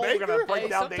Bell. We're going to break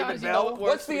down David Bell.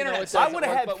 What's the internet? I would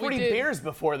have had 3 beers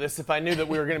before this if I knew that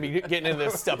we were going to be getting into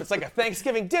this stuff. It's like a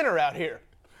Thanksgiving dinner out here.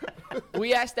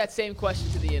 We asked that same question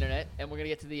to the internet, and we're going to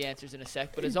get to the answers in a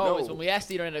sec. But as always, when we ask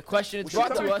the internet a question, it's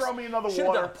brought to us Throw me another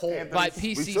Should've done a water, poll. Anthony. by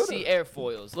PCC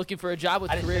Airfoils. Looking for a job with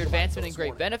didn't career think about advancement it and till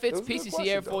great this benefits? It was a good PCC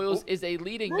question, Airfoils though. is a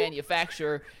leading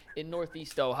manufacturer in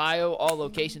Northeast Ohio. All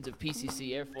locations of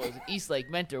PCC Airfoils in Eastlake,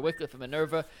 Mentor, Wickliffe, and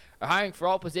Minerva are hiring for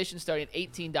all positions starting at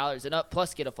 $18 and up,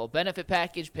 plus get a full benefit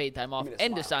package, paid time off,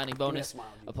 and a signing bonus.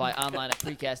 Apply online at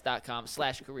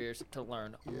precast.com/careers to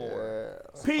learn more.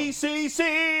 PCC.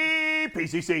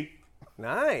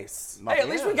 Nice. Hey, at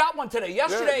least we got one today.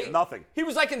 Yesterday, nothing. He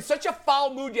was like in such a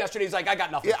foul mood yesterday. He's like, I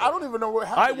got nothing. Yeah, I don't even know what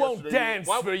happened. I won't yesterday. dance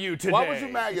for you today. Why was you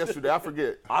mad yesterday? I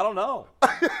forget. I don't know.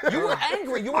 You were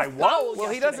angry. You were I was. foul. Well,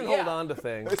 he yesterday. doesn't hold on to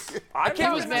things. He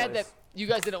was mad that you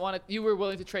guys didn't want to. You were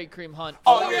willing to trade Kareem Hunt.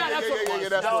 Oh, yeah, that's what it was.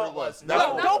 That's No, what it was. no, That's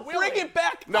what it Don't was. bring it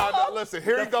back. No, listen.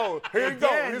 Here he goes. Here he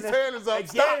goes. His hand is up.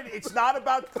 Stop. Again, it's not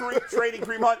about trading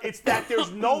Kareem Hunt. It's that there's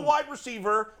no wide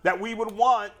receiver that we would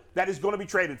want that is going to be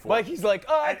traded for. Like he's like,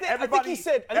 oh, I And think he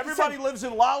said. everybody lives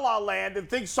in La La Land and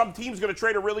thinks some team's going to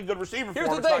trade a really good receiver Here's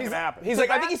for him. the It's not thing. going to happen. He's like,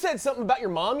 I think he said something about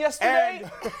your mom yesterday.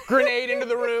 Grenade into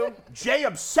the room. Jay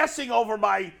obsessing over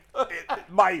my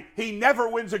he never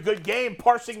wins a good game,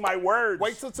 parsing my words.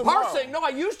 Wait till tomorrow. Parsing. No, I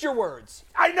used your words.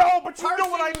 I know, but you know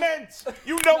what I Parsing- meant.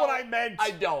 You know what I meant.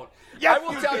 I don't. Yes, I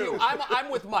will you tell do. you, I'm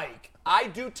with Mike. I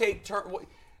do take turn,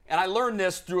 and I learned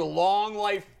this through a long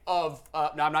life of.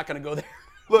 No, I'm not going to go there.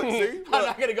 Look, see? I'm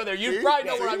not going to go there. You See? probably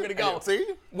know where See? I'm going to go. See?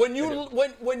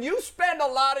 When you spend a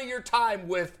lot of your time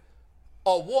with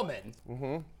a woman,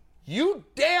 you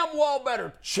damn well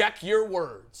better check your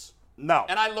words. No.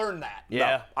 And I learned that.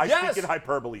 Yeah. I Yes. speak in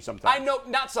hyperbole sometimes. I know,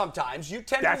 not sometimes. You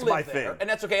tend That's to live my there, thing. and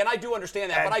that's okay. And I do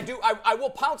understand that. And- But I will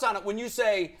pounce on it when you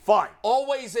say Fine.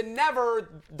 always and never.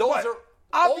 Those But are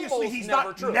obviously almost he's never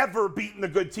not true. never beaten a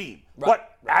good team. Right,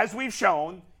 But right. as we've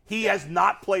shown, he has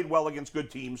not played well against good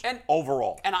teams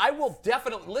overall. And I will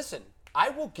definitely listen. I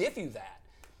will give you that.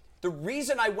 The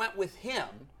reason I went with him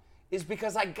is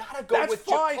because I gotta go That's with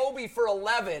fine. Jacoby for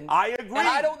 11. I agree. And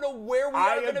I don't know where we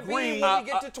are going to be when we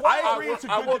get to 12. I agree. It's a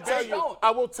good debate.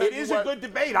 I will tell It you is what, a good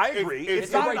debate. I agree. if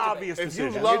It's you- not an great obvious debate. If you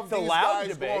decision. love It's a these loud guys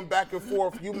debate. going back and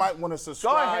forth, you might want to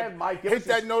subscribe. ahead, Mike. Give Hit us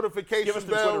that the- notification give us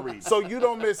the Twitter bell read. so you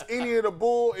don't miss any of the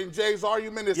Bull and Jay's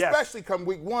argument, especially come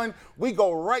week 1. We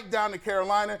go right down to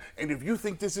Carolina, and if you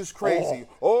think this is crazy,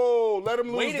 let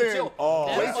them lose Wait then. until-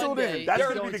 Wait till Monday. then. That's They're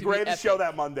going to going be the to be greatest epic. show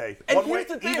that Monday. And One here's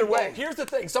way, the thing, either way. Bo, here's the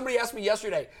thing. Somebody asked me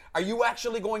yesterday, are you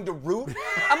actually going to root?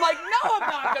 I'm like, no, I'm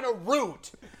not going to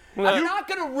root. I'm not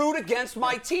going to root against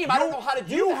my team. I don't know how to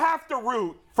do You that. have to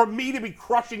root for me to be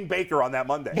crushing Baker on that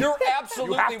Monday. You're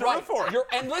absolutely You have to root right. for it.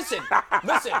 And listen,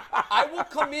 I will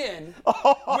come in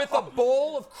with a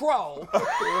bowl of crow, and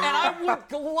I would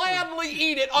gladly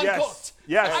eat it uncooked.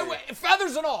 Yes.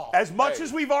 Feathers and all. As much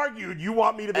as we've argued, you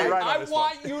want me to be right on I this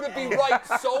want one. you to be right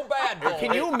so bad, Bull.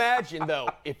 Can you imagine though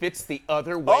if it's the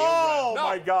other way Oh, No,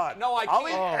 my God. No, I I'll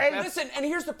can't. eat- And listen, and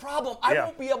here's the problem. I Yeah.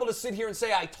 won't be able to sit here and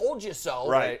say I told you so.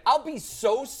 Right. I'll be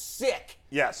so sick.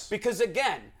 Yes. Because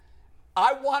again,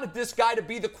 I wanted this guy to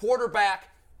be the quarterback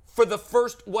for the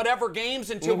first whatever games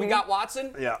until we got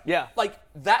Watson. Yeah. Yeah. Like,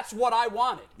 that's what I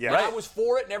wanted. Yeah. And I Right. was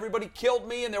for it, and everybody killed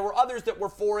me, and there were others that were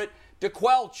for it.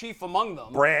 DeQuell, chief among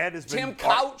them. Brad has been Tim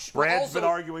Couch. Brad's also, been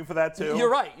arguing for that too.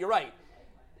 You're right.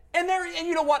 And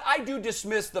you know what? I do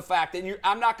dismiss the fact, and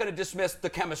I'm not going to dismiss the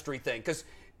chemistry thing, because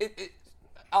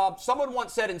someone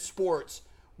once said in sports,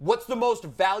 what's the most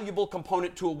valuable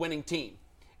component to a winning team?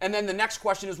 And then the next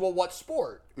question is, well, what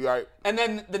sport? Right. And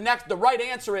then the right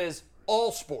answer is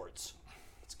all sports.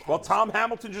 Well, Tom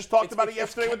Hamilton just talked about it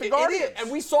yesterday with the Guardians. It is.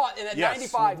 And we saw it in that Yes.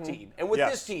 95 team. And with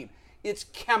Yes. this team, it's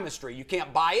chemistry. You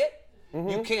can't buy it.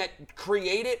 You can't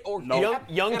create it or Young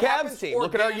it Cavs happens team.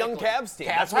 Look at our young organically. Cavs team.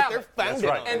 Cavs That's what have they're it. founded That's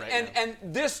on right. right now. And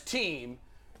this team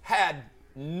had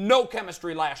no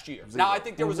chemistry last year. Now, I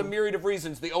think there was a myriad of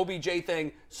reasons. The OBJ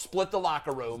thing split the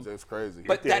locker room. That's crazy.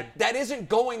 But that isn't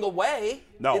going away.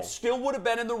 No. It still would have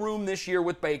been in the room this year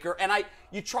with Baker. And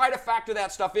you try to factor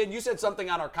that stuff in. You said something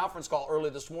on our conference call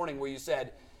earlier this morning where you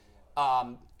said,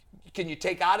 can you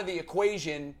take out of the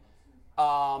equation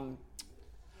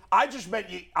I just meant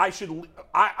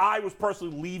I was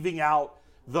personally leaving out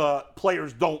the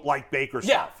players don't like Baker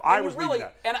Yeah, stuff. I and was really- leaving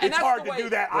that. and it's that's hard the to way- do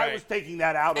that. I Right. was taking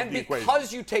that out and of the equation.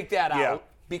 because you take that out, Yeah.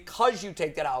 because you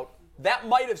take that out, that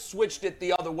might have switched it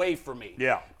the other way for me.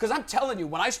 Yeah. Because I'm telling you,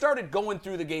 when I started going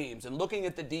through the games and looking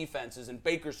at the defenses and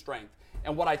Baker's strength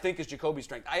and what I think is Jacoby's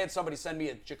strength, I had somebody send me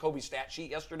a Jacoby stat sheet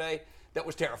yesterday that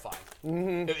was terrifying.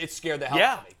 It scared the hell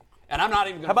out of me. And I'm not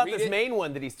even going to read it. How about this main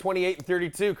one that he's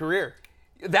 28-32 career?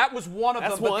 That was one of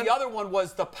them, but one. the other one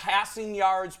was the passing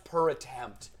yards per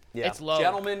attempt. Yeah. It's low.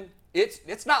 Gentlemen,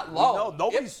 it's not low. No,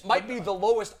 it might be the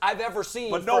lowest I've ever seen.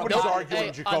 But for nobody's a guy.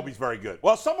 arguing Jacoby's very good.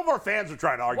 Well, some of our fans are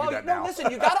trying to argue that now. Listen,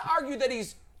 you got to argue that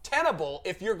he's tenable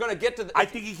if you're going to get to the. I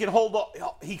think he can hold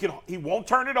up. He won't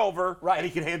turn it over, Right. and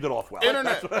he can hand it off well.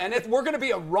 Internet. And if we're going to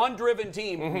be a run-driven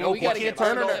team, no We got to question get about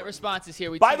to it. internet responses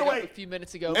here. We By tweeted the out way, a few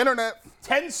minutes ago. Internet.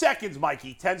 10 seconds,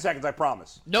 Mikey. 10 seconds, I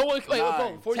promise. No one. Wait,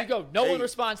 Nine, before you go, no one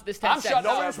responds to this 10 I'm seconds.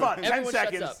 shutting No up. response. 10 Everyone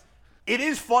shuts seconds. up. It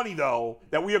is funny, though,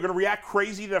 that we are going to react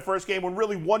crazy to the first game when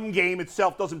really one game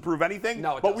itself doesn't prove anything.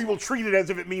 No, it but doesn't. we will treat it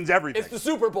as if it means everything. It's the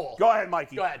Super Bowl. Go ahead,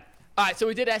 Mikey. Go ahead. All right, so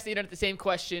we did ask the internet the same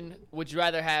question. Would you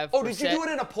rather have? Oh, did you Brissett- do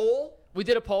it in a poll? We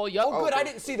did a poll. Yup. Oh, good. I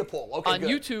didn't see the poll. Okay, On good.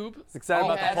 YouTube. Excited we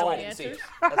about the had That's why I 20 didn't see answers. it.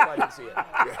 That's why I didn't see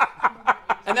it.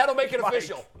 And that'll make it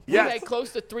official. We Yes. had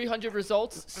close to 300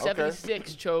 results.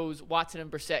 76 chose Watson and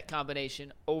Brissett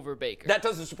combination over Baker. That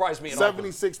doesn't surprise me at all.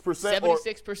 76%.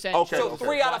 76%. Okay. So chose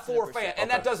 3 out of Watson 4 and Brissett. fans, and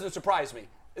that doesn't surprise me.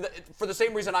 For the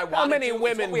same reason I wanted many to,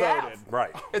 women it's what we voted? have.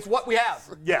 Right. It's what we have.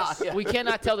 Yes. Yeah. We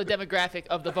cannot tell the demographic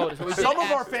of the voters. But we did Some of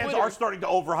ask our fans Twitter- are starting to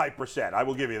overhype Brissett. I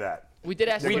will give you that. We did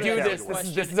ask We Twitter do that this.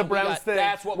 question, This is a and we Browns got- thing.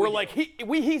 That's what we're we like. do.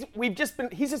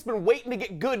 He's just been waiting to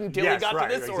get good until Yes, he got right,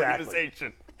 to this exactly.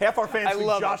 organization. Half our fans I think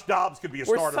love Josh it. Dobbs could be a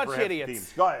We're starter such for half idiots. the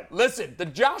teams. Go ahead. Listen, the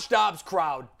Josh Dobbs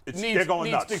crowd they're needs going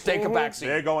nuts. to take a backseat.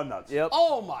 They're going nuts. Yep.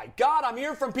 Oh my God, I'm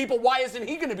hearing from people. Why isn't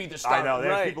he going to be the starter? I know.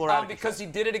 Right. People are out of Because he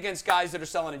did it against guys that are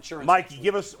selling insurance. Mikey,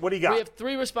 give us what do you got? We have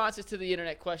 3 responses to the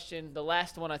internet question. The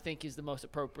last one I think is the most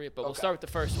appropriate, but we'll start with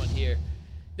the first one here.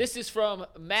 This is from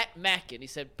Matt Mackin. He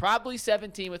said, probably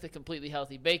 17 with a completely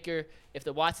healthy Baker. If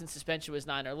the Watson suspension was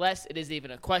 9 or less, it isn't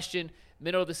even a question.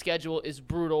 Middle of the schedule is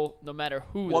brutal no matter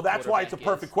who Well, the that's why it's a quarterback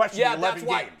perfect is. question. Yeah, 11 that's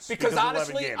why. games. Because of 11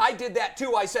 honestly, games. I did that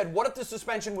too. I said, what if the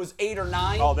suspension was 8 or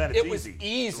 9? Oh, then it's it was easy.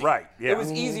 easy. Right, yeah. It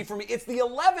was easy for me. It's the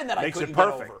 11 that I makes couldn't it get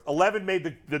perfect. over. 11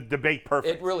 made the debate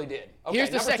perfect. It really did. Okay, Here's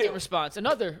the number second 2. response.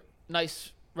 Another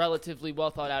nice, relatively well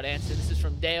thought out answer. This is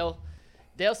from Dale.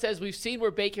 Dale says, we've seen where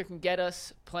Baker can get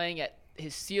us playing at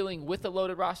his ceiling with a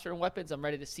loaded roster and weapons. I'm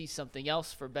ready to see something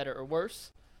else for better or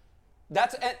worse.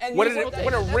 That's and What you a said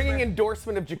what a that- ringing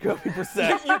endorsement of Jacoby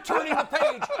Brissett. You're turning the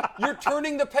page. You're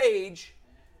turning the page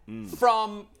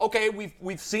from okay,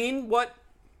 we've seen what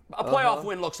a playoff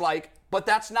win looks like, but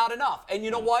that's not enough. And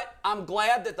you know what? I'm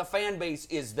glad that the fan base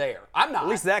is there. I'm not. At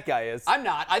least that guy is. I'm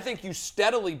not. I think you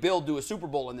steadily build to a Super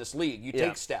Bowl in this league. You Yeah.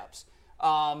 take steps.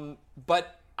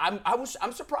 But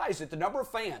I'm surprised at the number of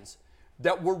fans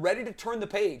that were ready to turn the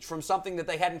page from something that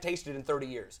they hadn't tasted in 30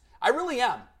 years. I really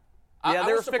am. Yeah, I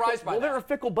they're was a fickle, surprised by well, that. they're a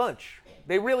fickle bunch.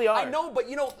 They really are. I know, but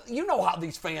you know how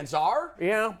these fans are.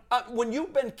 Yeah. When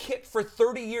you've been kicked for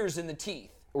 30 years in the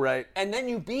teeth, Right. and then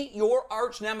you beat your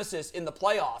arch nemesis in the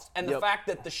playoffs, and the Yep. fact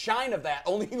that the shine of that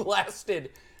only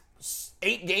lasted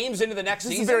 8 games into the next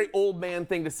This season. is a very old man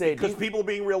thing to say. Because people are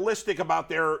being realistic about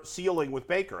their ceiling with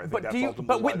Baker. I think But that's do you? ultimately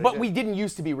But why we, they but did. we didn't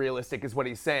used to be realistic, is what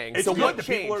he's saying. It's So good what that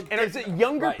people changed? are- And is it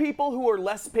younger Right. people who are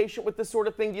less patient with this sort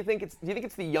of thing? Do you think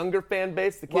it's the younger fan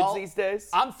base, the kids Well, these days?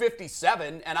 I'm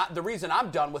 57, and the reason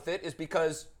I'm done with it is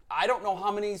because I don't know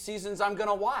how many seasons I'm going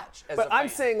to watch as But a I'm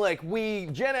fan. saying, like, we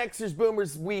Gen Xers,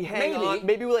 Boomers, we hang Maybe. on.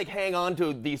 Maybe we like hang on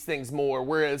to these things more,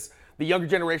 whereas the younger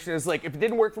generation is like, if it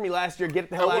didn't work for me last year, get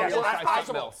the hell out Yeah, of here. that's Try something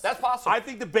possible. else. That's possible. I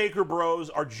think the Baker Bros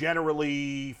are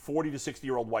generally 40 to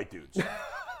 60-year-old white dudes.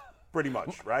 Pretty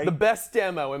much, right? The best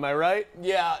demo, am I right?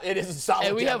 yeah, it is a solid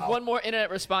And we have demo. one more internet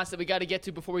response that we got to get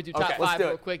to before we do top Okay, let's 5 do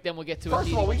real it. quick. Then we'll get to First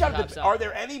Aditi of all, we when got she hops to. on. Are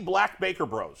there any black Baker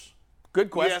Bros? Good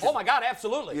question. Oh my God,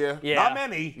 absolutely. Yeah. Yeah. Not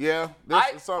many. Yeah.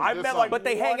 I bet, like, But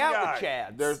they One hang out guy. with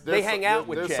Chad. There's They hang out some-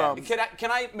 with there's Chad. some-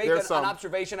 Can I make There's an some-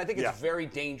 observation? I think it's Yeah. very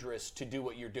dangerous to do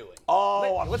what you're doing.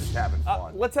 Oh, I'm just having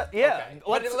fun. Let's Okay.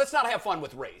 Let's not have fun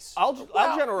with race. I'll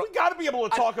general. We got to be able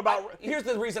to talk about. Here's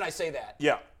the reason I say that.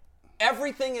 Yeah.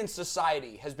 Everything in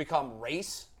society has become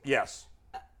race. Yes.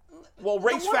 Well,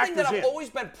 race the one thing factors that in. I've always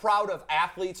been proud of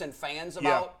athletes and fans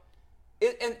about,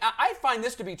 and I find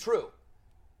this to be true.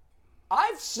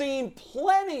 I've seen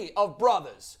plenty of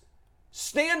brothers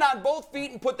stand on both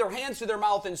feet and put their hands to their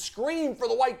mouth and scream for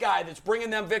the white guy that's bringing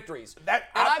them victories.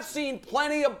 I've seen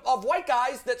plenty of white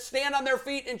guys that stand on their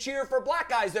feet and cheer for black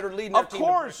guys that are leading their Of team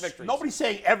course, to victories. nobody's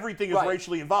saying everything is Right.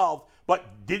 racially involved, but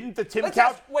didn't the Tim Let's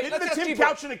Couch ask- wait, let's ask Tim people.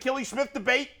 Couch and Achilles Smith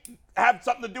debate have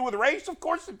something to do with race? Of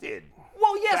course it did. Well,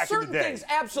 Well, yeah, back in the certain day. things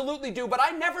absolutely do, but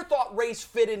I never thought race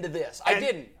fit into this. I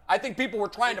didn't. I think people were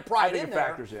trying to pry I it think in it there.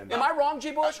 factors in. Am I wrong,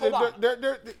 G. Bush? Hold on.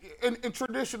 And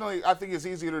traditionally, I think it's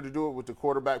easier to do it with the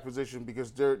quarterback position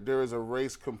because there is a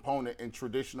race component in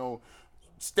traditional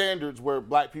standards where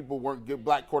black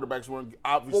quarterbacks weren't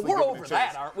obviously Well, we're given a over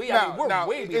chance. that, aren't we? I mean, we're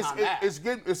way beyond that. It's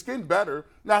getting better.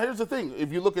 Now, here's the thing.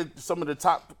 If you look at some of the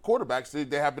top quarterbacks,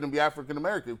 they happen to be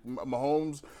African-American.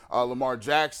 Mahomes, Lamar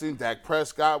Jackson, Dak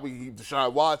Prescott,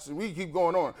 Deshaun Watson. We keep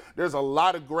going on. There's a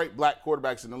lot of great black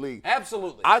quarterbacks in the league.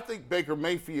 Absolutely. I think Baker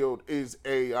Mayfield is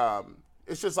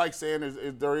it's just like saying, is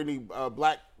there any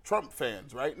black Trump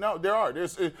fans, right? No, there are.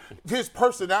 His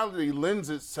personality lends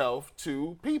itself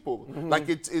to people. Like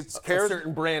it's a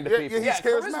certain brand of people. He's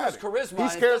charismatic. Charisma.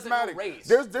 He's and it doesn't know charismatic. race.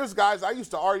 There's guys I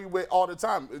used to argue with all the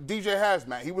time. DJ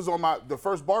Hazmat. He was on the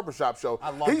first barbershop show.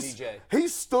 I love DJ. He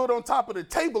stood on top of the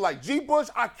table like, G. Bush,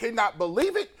 I cannot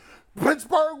believe it.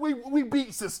 Pittsburgh, we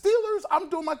beat the Steelers. I'm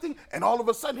doing my thing, and all of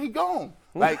a sudden he gone.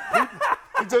 Like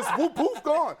he just whoop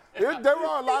gone. There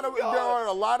are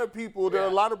a lot of people. There are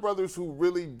a lot of brothers who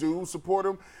really do support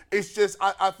him. It's just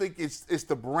I think it's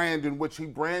the brand in which he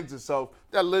brands himself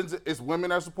that lends it. It's women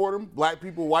that support him, black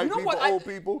people, white people, old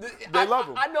people. They love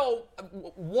him. I know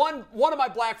one of my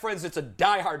black friends that's a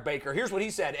diehard Baker. Here's what he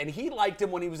said, and he liked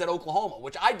him when he was at Oklahoma,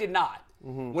 which I did not.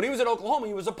 When he was at Oklahoma,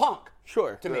 he was a punk.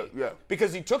 Sure. To me. Yeah.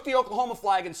 Because he took the Oklahoma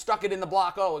flag and stuck it in the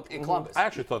Block O in Columbus. I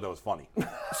actually thought that was funny.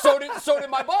 So did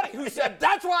my buddy who said,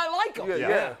 that's why I like him.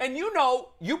 Yeah. And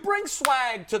you bring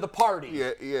swag to the party.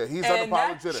 Yeah, he's and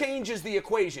unapologetic. that changes the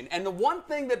equation. And the one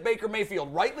thing that Baker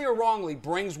Mayfield, rightly or wrongly,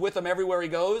 brings with him everywhere he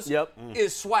goes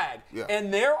is swag. Yeah.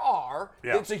 And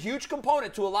it's a huge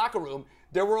component to a locker room.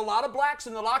 There were a lot of blacks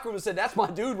in the locker room that said, that's my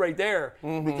dude right there. He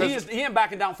ain't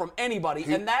backing down from anybody.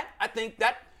 And I think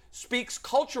that speaks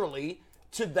culturally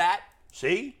to that.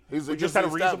 See? We just just had a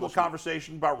the reasonable establishment.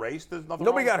 conversation about race. There's nothing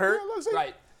Nobody wrong got hurt.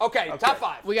 Right. Okay, top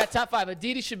five. We got top five.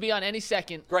 Aditi should be on any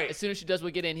second. Great. As soon as she does,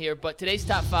 we'll get in here. But today's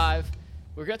top five,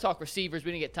 we're going to talk receivers.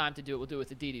 We didn't get time to do it. We'll do it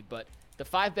with Aditi. But the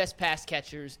 5 best pass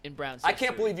catchers in Browns I history.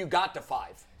 can't believe you got to 5.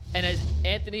 And as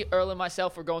Anthony, Earl, and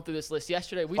myself were going through this list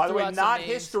yesterday, we By the threw way, out some not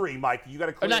names. history, Mike. You got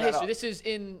to Or clear not that history. up. This is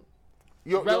in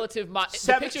Yo, relative. The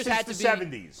pictures Since had the to be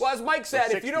 70s. Well, as Mike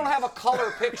said, The if you don't 60s. have a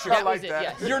color picture, That like was it. that.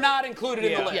 Yes. you're not included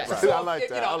in the list. yes. So, I like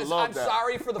that. I love I'm that.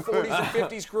 sorry for the 40s and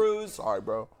 50s crews. Sorry,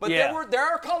 bro. But Yeah. there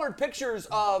are colored pictures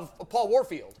of Paul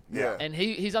Warfield. Yeah. And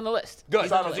he's on the list. Good.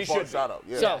 Shout out because he to Paul. should be. Shout out.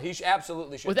 Yeah. So- He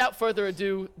absolutely should. Without further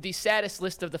ado, the saddest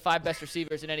list of the 5 best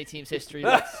receivers in any team's history.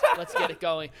 Let's get it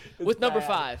going. With number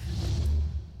 5,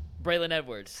 Braylon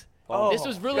Edwards. This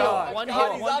was really a one-hit he's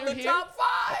on wonder the here. top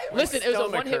 5. Listen, it was a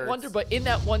stomach one-hit hurts. wonder, but in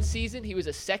that one season, he was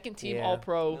a second-team Yeah.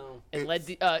 All-Pro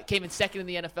and came in second in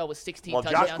the NFL with 16 Well,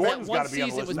 Josh touchdowns. Gordon's That one gotta be on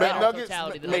the season was list better now. in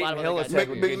totality than a lot of Hill other is guys.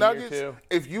 second. Good year, too.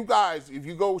 if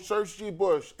you go search G.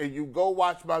 Bush and you go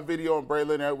watch my video on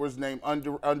Braylon Edwards' name,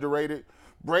 underrated,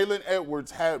 Braylon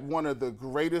Edwards had one of the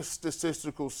greatest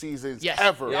statistical seasons Yes.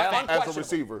 ever Yeah, as a unquestionable.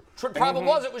 receiver. Problem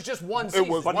was it was just one season.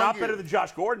 was But one not year. better than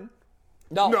Josh Gordon.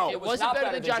 No. It was wasn't not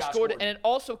better than Josh Gordon, Gordon. and it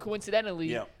also coincidentally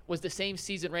Yeah. was the same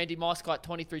season Randy Moss caught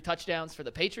 23 touchdowns for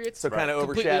the Patriots. So kind of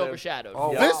completely overshadowed.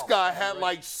 overshadowed. This guy had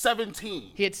like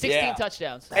 17. He had 16 Yeah.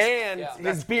 touchdowns. And Yeah. his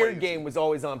That's beard crazy. game was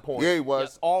always on point. Yeah, he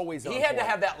was. Always on He point. had to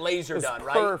have that laser was done,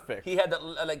 right? perfect. He had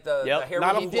the Yep. hair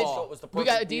Not a removal, flaw. so it was the We perfect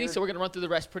got Aditi, beard. so we're going to run through the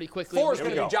rest pretty quickly. 4 is We're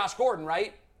going gonna to be Josh Gordon,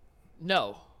 right?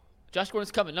 No. Josh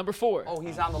Gordon's coming. Number 4. Oh,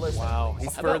 he's on the list. Wow,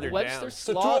 he's How about further Webster down.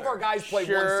 So 2 of Slaughter? our guys played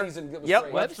Sure. one season. It was Yep.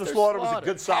 great. Webster Webster Slaughter was a Slaughter.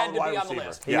 good, Had solid to be wide on the receiver.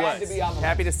 list. He Had was. to be on the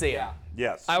Happy to list. see it. Yeah.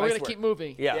 Yes. All right, we're Nice going to work. keep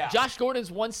moving. Yeah. Josh Gordon's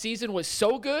one season was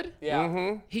so good,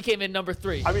 Yeah. he came in number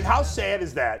 3. I mean, how sad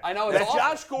is that? I know, it's that awful.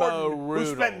 Josh Gordon, who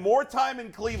Brutal. spent more time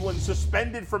in Cleveland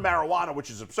suspended for marijuana, which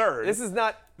is absurd, This is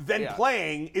not. than yeah.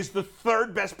 playing, is the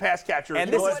 3rd best pass catcher. And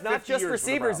in this the is last not 50 just years for the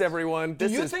receivers, Browns. everyone. Do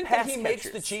This you is think that pass he makes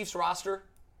catchers. the Chiefs roster?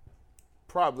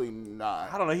 Probably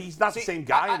not. I don't know. He's not the same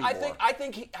guy anymore. I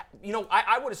think he,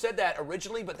 I would have said that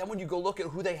originally, but then when you go look at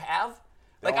who they have,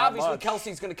 like don't have obviously much.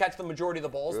 Kelsey's going to catch the majority of the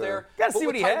balls there. Gotta But see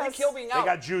with what he Tyreek has. Hill being They out,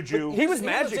 got Juju. He was here's what's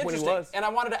magic when he interesting, was. And I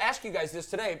wanted to ask you guys this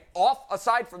today.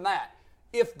 Aside from that,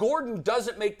 if Gordon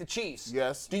doesn't make the Chiefs,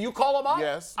 Yes. do you call him up?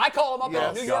 Yes. I call him up Yes.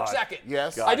 on New York God. second.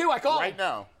 Yes. I do. I call him Right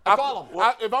now. I call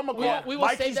him. If I'm a call, We will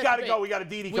save Mikey's that got to debate. go. We got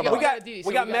Aditi We come got- on. we got Aditi, so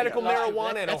we got we medical got- marijuana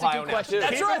in that's a Ohio good now, question. too.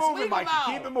 That's Keep right, it moving, leave him Mikey. out.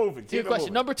 Keep it moving. Good Keep it question.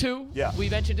 moving. Number 2, Yeah. we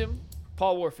mentioned him,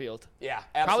 Paul Warfield. Yeah,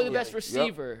 Probably absolutely. the best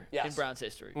receiver Yes. in Browns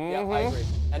history. Yeah, I agree.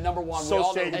 And number 1, we So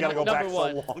all know sad you got to go number back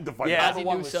one. so long to find Yeah. out. Number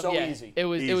one was so yeah, easy. It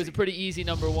was Easy. a pretty easy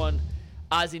number 1.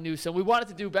 Ozzie Newsome. We wanted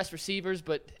to do best receivers,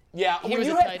 but Yeah, He when was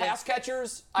you a had tight end. pass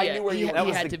catchers, I Yeah, knew where he you had- were.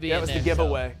 he had to be that in was there, the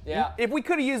giveaway. Yeah. If we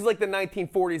could have used like the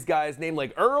 1940s guys named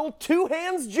like Earl Two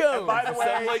Hands Jones, By the or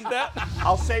something way, like that.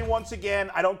 I'll say once again,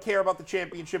 I don't care about the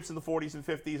championships in the 40s and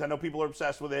 50s. I know people are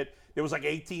obsessed with it. There was like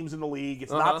 8 teams in the league.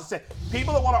 It's not the same.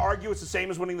 People that want to argue it's the same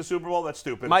as winning the Super Bowl, that's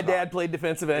stupid. My It's not. dad played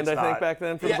defensive end, It's I think, not. back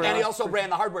then for the Yeah, Browns. and he also ran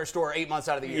the hardware store 8 months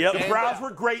out of the year. Yep. The And, Browns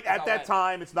were great at that right.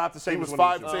 time. It's not the same He as was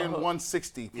winning the Super 5'10", Bowl.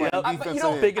 160, playing But, defensive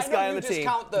end. biggest I know guy on you the team.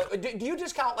 discount do you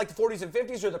discount like the 40s and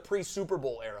 50s or the pre-Super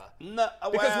Bowl era? No,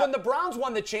 Because well- when the Browns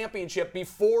won the championship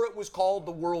before it was called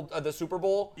the Super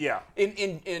Bowl, Yeah.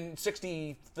 in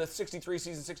 63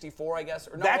 season 64, I guess.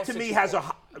 Or no, that it to was me 64. has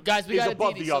a Guys, we is got above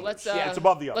Aditi, the so others. let's It's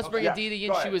above the let's others. bring Yeah. Aditi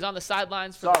Go in. She ahead. was on the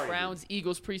sidelines for Sorry, the Browns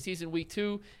Eagles preseason week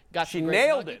 2. Got She some great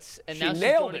nailed nuggets, it. and She now she's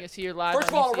nailed joining it. us here live. First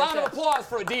of on all, a round of UCSF. applause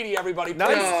for Aditi, everybody.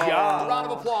 Nice Please. job. A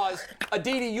round of applause.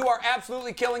 Aditi, you are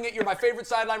absolutely killing it. You're my favorite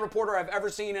sideline reporter I've ever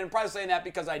seen, and I'm probably saying that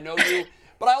because I know you.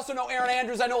 But I also know Aaron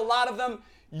Andrews. I know a lot of them.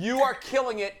 You are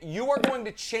killing it. You are going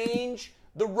to change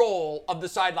the role of the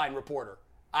sideline reporter.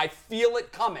 I feel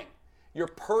it coming. You're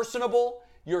personable.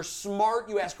 You're smart.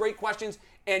 You ask great questions.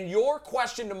 And your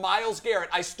question to Myles Garrett,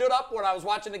 I stood up when I was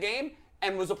watching the game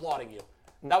and was applauding you.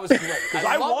 That was great.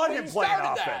 I love want when him you playing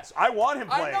started offense. that. I want him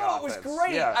playing I know, offense. it was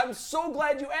great. Yeah. I'm so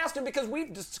glad you asked him because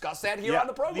we've discussed that here Yeah. on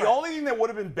the program. The only thing that would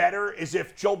have been better is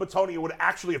if Joe Batonia would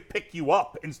actually have picked you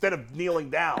up instead of kneeling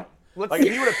down. Like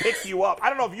if he would have picked you up. I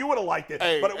don't know if you would have liked it,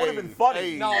 but it would have been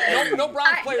funny. no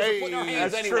Browns players are putting their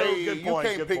hands that's anywhere. true. Good you point,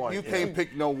 can't good pick. point. You Yeah. can't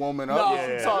pick no woman No, up.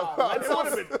 yeah,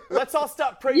 So- Let's all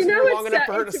stop praising You know, her long enough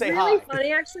for her to it's say really hi.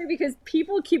 funny actually because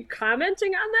people keep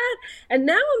commenting on that, and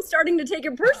now I'm starting to take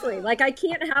it personally. Like I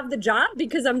can't have the job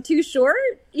because I'm too short.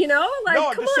 You know, like No,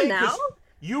 I'm come just on saying, 'cause now.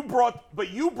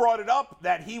 you brought it up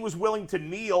that he was willing to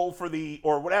kneel for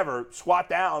squat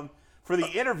down for the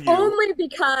interview.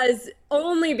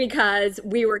 Only because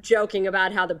we were joking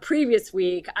about how the previous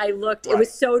week I looked, it was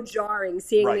so jarring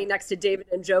seeing me Right. next to David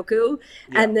Njoku.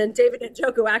 And then David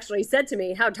Njoku actually said to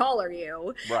me, "How tall are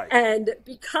you?" Right. And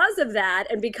because of that,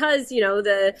 and because,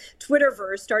 the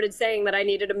Twitterverse started saying that I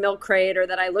needed a milk crate or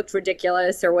that I looked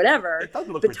ridiculous or whatever, It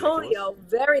doesn't look Batonio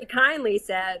very kindly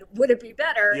said, "Would it be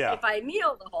better Yeah. if I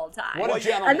kneel the whole time?" What a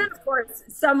gentleman. And then of course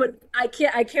someone I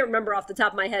can't remember off the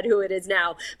top of my head who it is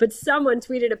now, but someone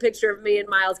tweeted a picture of me and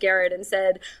Myles Garrett and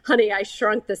said, "Honey, I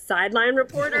shrunk the sideline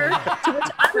reporter." To which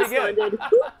I responded,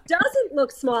 "Who doesn't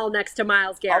look small next to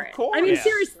Myles Garrett?" course. I mean, Yeah.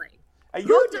 seriously. Hey,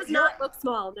 Who does not look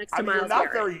small next to I mean, Myles you're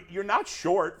not Garrett? you're not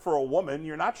short for a woman.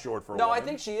 You're not short for a No, woman. I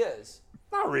think she is.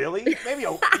 Not really. Maybe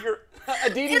you're.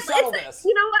 Aditi, settle this.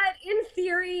 You know what? In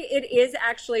theory, it is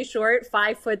actually short,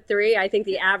 5'3". I think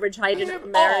the average height in an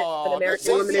American what's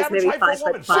woman the is average maybe height for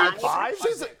a woman? 5'5".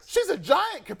 5'5"? She's a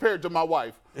giant compared to my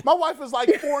wife. My wife is like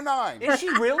 4'9". Is she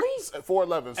really?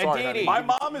 4'11". Sorry, Aditi. honey. My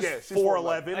mom is Yeah, she's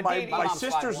 4'11". My Aditi. my mom's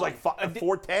sister's 5'1". like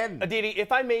 4'10". Aditi,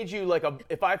 if I made you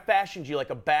if I fashioned you like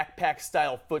a backpack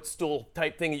style footstool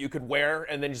type thing that you could wear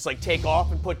and then just like take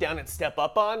off and put down and step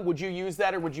up on, would you use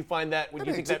that or would you find that? Would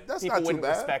you think that that's people not too wouldn't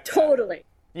bad. respect that? Totally.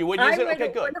 You would use I it? would Okay,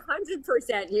 good.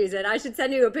 100% use it. I should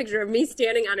send you a picture of me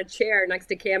standing on a chair next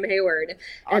to Cam Hayward.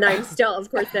 And I'm still,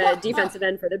 of course, the defensive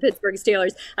end for the Pittsburgh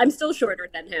Steelers. I'm still shorter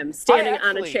than him, standing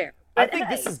on a chair. I But think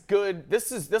hey, this is good.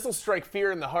 This will strike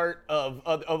fear in the heart of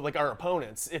like our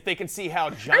opponents if they can see how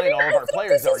giant all I of our think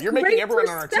players this are. is You're making great everyone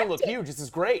on our team look perspective. huge. This is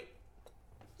great.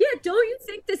 Yeah, don't you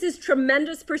think this is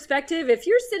tremendous perspective? If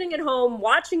you're sitting at home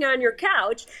watching on your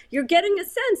couch, you're getting a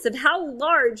sense of how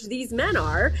large these men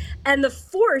are and the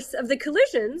force of the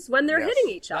collisions when they're hitting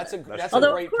each other. That's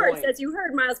Although, a great of course, point. as you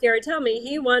heard Myles Garrett tell me,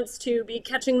 he wants to be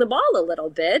catching the ball a little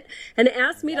bit and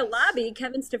asked me to lobby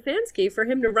Kevin Stefanski for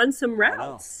him to run some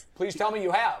routes. Please tell me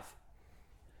you have.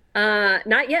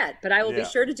 Not yet, but I will be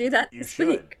sure to do that this should.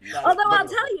 week. You should. Although I'll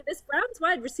tell you, this Browns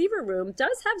wide receiver room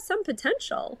does have some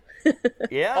potential.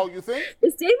 Yeah. Oh, you think?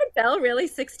 Is David Bell really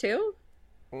 6'2"?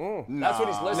 That's what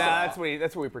he's listed. Nah,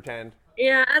 that's what we pretend.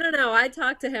 Yeah, I don't know. I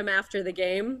talked to him after the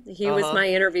game. He was my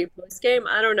interview post game.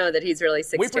 I don't know that he's really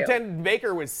 6'2". We pretend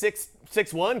Baker was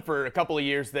 6'1" for a couple of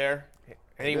years there,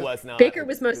 and he was not. Baker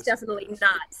was most definitely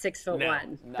not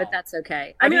 6'1", but that's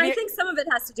okay. I mean, I think some of it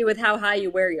has to do with how high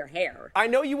you wear your hair. I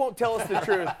know you won't tell us the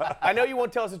truth. I know you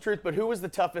won't tell us the truth, but who was the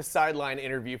toughest sideline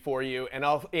interview for you? And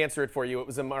I'll answer it for you. It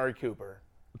was Amari Cooper.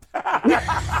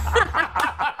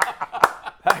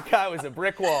 That guy was a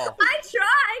brick wall. I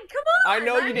tried. Come on. I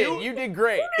know you did. You did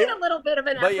great. You made a little bit of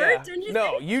an But effort, yeah, didn't you?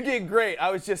 no, think? you did great. I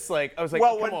was like,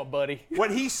 Well, come on, buddy.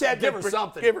 When he said Give that her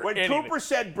something. Give her when anything. Cooper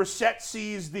said Brissett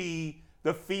sees the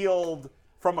field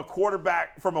from a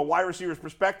quarterback, from a wide receiver's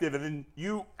perspective, and then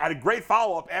you had a great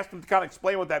follow-up, asked him to kind of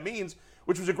explain what that means,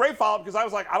 which was a great follow-up because I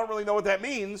was like, I don't really know what that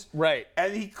means. Right.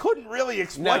 And he couldn't really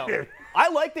explain it. I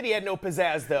like that he had no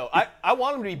pizzazz, though. I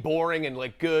want him to be boring and,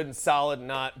 like, good and solid and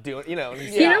not doing, You know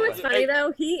what's funny,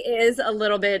 though? He is a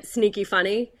little bit sneaky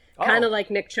funny. Kind of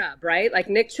like Nick Chubb, right? Like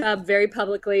Nick Chubb very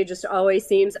publicly just always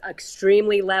seems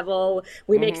extremely level.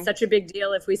 We make such a big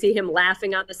deal if we see him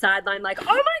laughing on the sideline, like, oh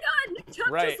my God, Nick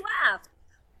Chubb just laughed.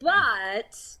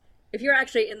 But if you're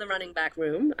actually in the running back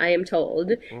room, I am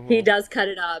told, he does cut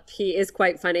it up. He is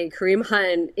quite funny. Kareem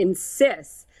Hunt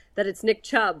insists that it's Nick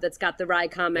Chubb that's got the wry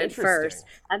comment first.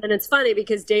 And then it's funny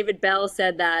because David Bell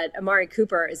said that Amari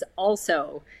Cooper is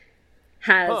also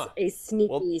has a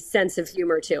sneaky sense of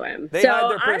humor to him. They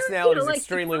hide their personalities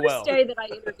extremely well. The first day that I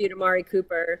interviewed Amari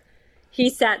Cooper, he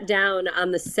sat down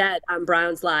on the set on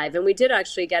Browns Live, and we did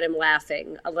actually get him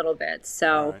laughing a little bit.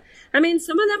 So, I mean,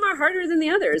 some of them are harder than the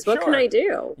others. What can I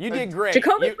do? You did great.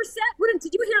 Jacoby Brissett,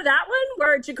 did you hear that one?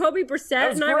 Where Jacoby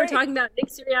Brissett and I were talking about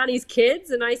Nick Sirianni's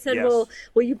kids, and I said, well,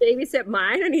 will you babysit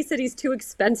mine? And he said he's too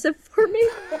expensive for me.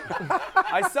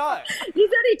 I saw it. He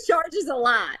said he charges a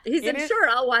lot. He said, sure,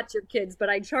 I'll watch your kids, but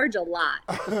I charge a lot.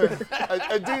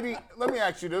 Aditi, let me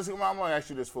ask you this. I'm going to ask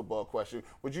you this football question.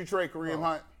 Would you trade Kareem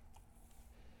Hunt?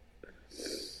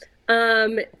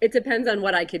 It depends on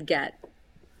what I could get.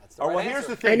 Well, here's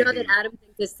the thing. I know that Adam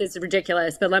thinks this is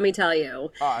ridiculous, but let me tell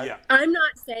you. I'm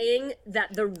not saying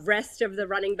that the rest of the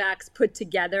running backs put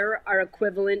together are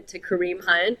equivalent to Kareem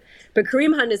Hunt, but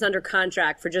Kareem Hunt is under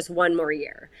contract for just one more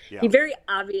year. He very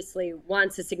obviously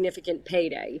wants a significant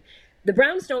payday. The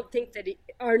Browns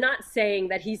are not saying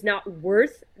that he's not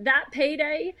worth that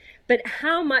payday, but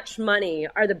how much money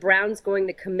are the Browns going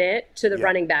to commit to the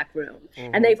running back room?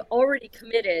 And they've already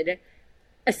committed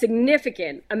a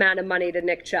significant amount of money to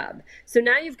Nick Chubb. So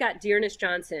now you've got Dearness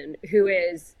Johnson, who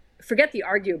is, forget the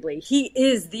arguably, he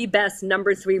is the best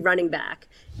number 3 running back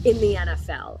in the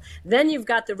NFL. Then you've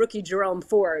got the rookie Jerome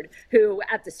Ford, who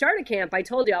at the start of camp, I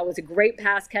told y'all was a great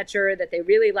pass catcher, that they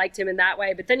really liked him in that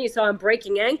way. But then you saw him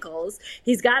breaking ankles.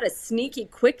 He's got a sneaky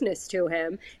quickness to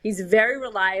him. He's very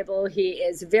reliable. He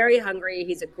is very hungry.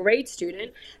 He's a great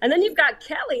student. And then you've got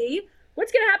Kelly.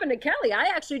 What's going to happen to Kelly?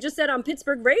 I actually just said on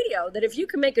Pittsburgh radio that if you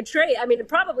can make a trade, I mean, it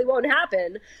probably won't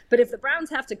happen, but if the Browns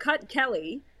have to cut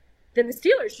Kelly, then the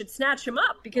Steelers should snatch him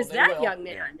up because young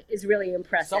man is really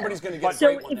impressive. Somebody's going to get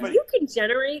So if you can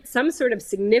generate some sort of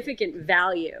significant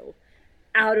value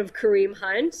out of Kareem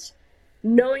Hunt,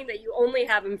 knowing that you only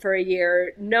have him for a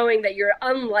year, knowing that you're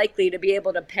unlikely to be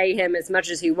able to pay him as much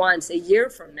as he wants a year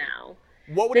from now.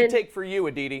 What would it take for you,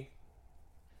 Aditi?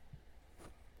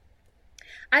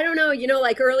 I don't know. You know,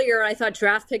 like earlier, I thought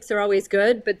draft picks are always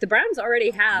good, but the Browns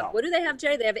already have. What do they have,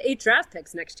 Jay? They have 8 draft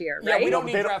picks next year, right? Yeah, we don't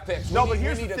need draft picks. But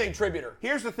here's the thing. A contributor.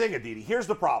 Here's the thing, Aditi. Here's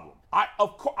the problem.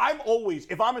 I'm always,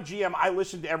 if I'm a GM, I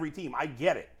listen to every team. I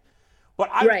get it. But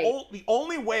the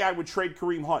only way I would trade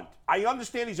Kareem Hunt, I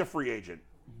understand he's a free agent,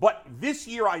 but this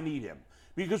year I need him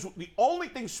because the only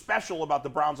thing special about the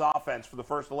Browns offense for the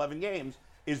first 11 games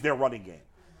is their running game.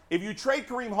 If you trade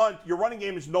Kareem Hunt, your running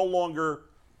game is no longer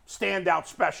standout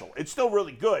special. It's still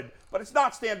really good, but it's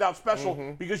not standout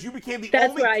special because you became the only.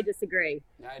 That's where I disagree.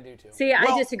 I do too. See,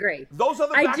 I disagree. Those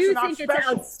other backs are not special. It's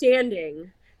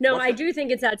outstanding. No, I do think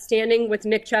it's outstanding with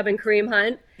Nick Chubb and Kareem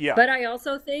Hunt. Yeah. But I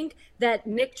also think that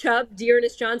Nick Chubb,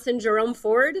 Dearness Johnson, Jerome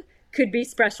Ford could be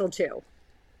special too.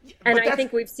 And I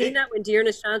think we've seen that when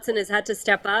Dearness Johnson has had to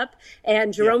step up,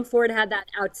 and Jerome Ford had that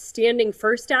outstanding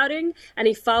first outing, and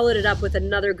he followed it up with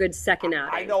another good second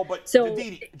outing. I know, but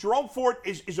Jerome Ford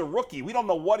is a rookie. We don't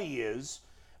know what he is.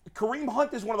 Kareem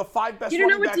Hunt is one of the 5 best running backs in the league. You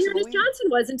don't know what Dearness Johnson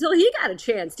was until he got a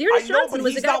chance. Dearness Johnson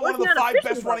was the guy working on a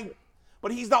fishing boat.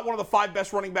 But he's not one of the 5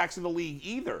 best running backs in the league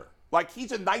either. Like,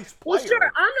 he's a nice player. Well, sure.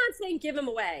 I'm not saying give him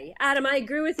away. Adam, I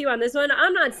agree with you on this one.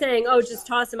 I'm not saying, just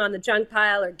toss him on the junk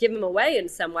pile or give him away in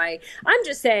some way. I'm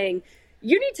just saying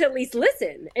you need to at least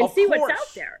listen and see what's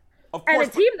out there. And a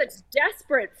team that's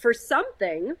desperate for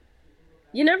something,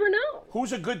 you never know.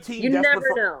 Who's a good team? You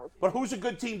never know. But who's a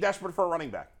good team desperate for a running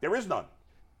back? There is none.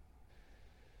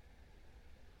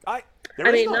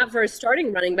 Not for a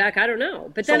starting running back. I don't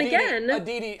know. But then again,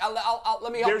 Aditi,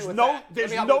 let me help you with that.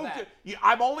 There's no.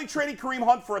 I'm only trading Kareem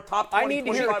Hunt for a top 20, I need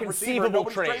to hear a conceivable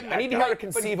trade. I need to hear a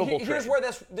conceivable trade. Here's where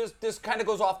this kind of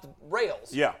goes off the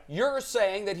rails. Yeah. You're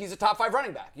saying that he's a top 5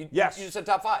 running back. Yes. You just said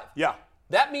top 5. Yeah.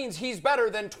 That means he's better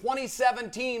than 27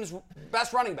 teams'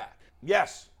 best running back.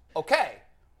 Yes. Okay.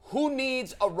 Who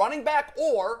needs a running back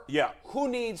or who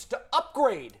needs to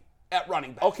upgrade at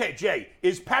running back? Okay, Jay,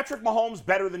 is Patrick Mahomes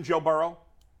better than Joe Burrow?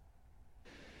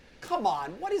 Come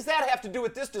on, what does that have to do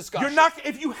with this discussion? You're not.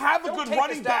 If you have a Don't good take us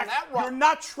running down back, that route. you're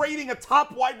not trading a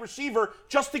top wide receiver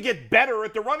just to get better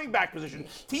at the running back position.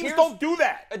 Teams don't do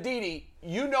that. Aditi,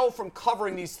 you know from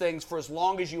covering these things for as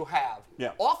long as you have.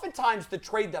 Yeah. Oftentimes the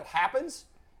trade that happens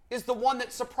is the one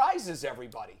that surprises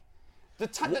everybody.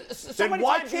 Then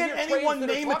why can't anyone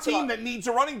name a team that needs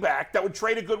a running back that would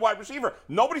trade a good wide receiver?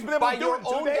 Nobody's been able by to do your it in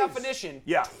 2 own days. definition,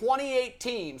 28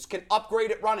 teams can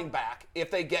upgrade at running back if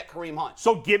they get Kareem Hunt.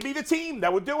 So give me the team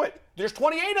that would do it. There's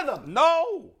 28 of them.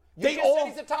 No. You just said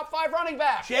he's a top 5 running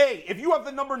back. Jay, if you have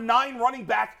the number 9 running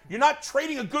back, you're not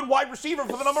trading a good wide receiver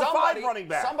for the number 5 running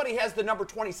back. Somebody has the number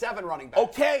 27 running back.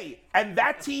 Okay, and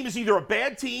that team is either a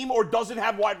bad team or doesn't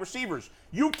have wide receivers.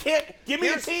 You can't. Give me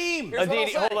a team.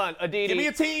 Aditi, hold on. Aditi. Give me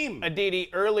a team. Aditi,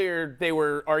 earlier they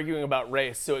were arguing about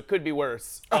race, so it could be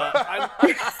worse.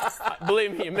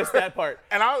 Believe me, you missed that part.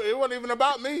 And it wasn't even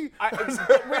about me.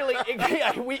 But really,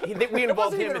 we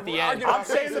involved him at the end. I'm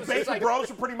saying the Baker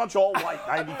Bros are pretty much all white,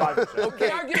 95%. Okay.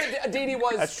 The argument, Aditi,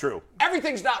 was that's true.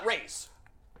 Everything's not race.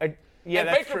 Yeah, and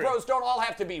that's Baker true. Bros don't all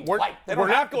have to be white. We're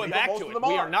not going back to it.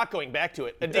 We are not going back to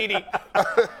it. Aditi,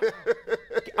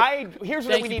 here's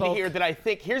what we need to hear that I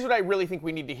think, here's what I really think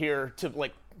we need to hear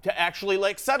to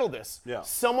actually settle this. Yeah.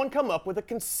 Someone come up with a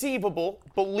conceivable,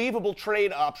 believable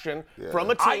trade option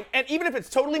from a team, and even if it's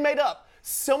totally made up,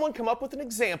 someone come up with an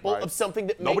example of something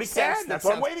that Nobody makes sense. can. That's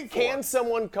what I'm waiting for. Can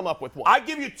someone come up with one? I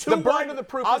give you 2 The burden of the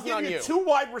proof I'll is give on you you. 2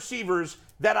 wide receivers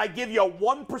that I give you a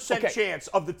 1% chance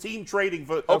of the team trading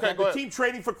for team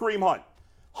trading for Kareem Hunt.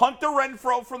 Hunter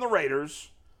Renfrow from the Raiders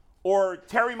or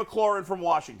Terry McLaurin from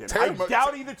Washington. I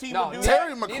doubt either team will do that.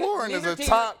 Terry McLaurin is a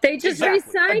top. They just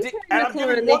re-signed Terry And I'm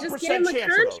giving McLaurin. They just gave him 1% a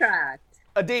chance of those. contract.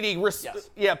 Aditi,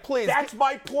 yeah, please. That's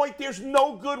my point. There's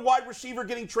no good wide receiver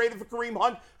getting traded for Kareem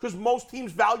Hunt because most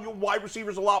teams value wide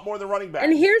receivers a lot more than running backs.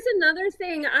 And here's another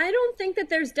thing. I don't think that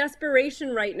there's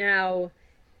desperation right now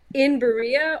in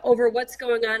Berea over what's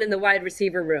going on in the wide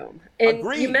receiver room. And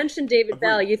Agreed. you mentioned David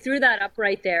Bell. You threw that up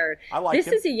right there. I like this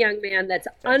him. is a young man that's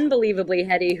unbelievably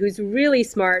heady, who's really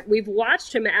smart. We've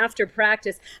watched him after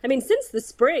practice. I mean, since the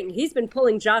spring, he's been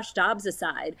pulling Josh Dobbs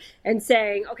aside and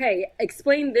saying, okay,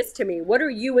 explain this to me. What are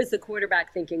you as the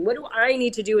quarterback thinking? What do I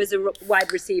need to do as a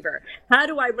wide receiver? How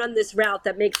do I run this route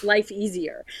that makes life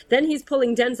easier? Then he's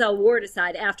pulling Denzel Ward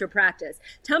aside after practice.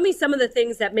 Tell me some of the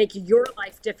things that make your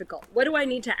life difficult. What do I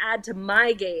need to add to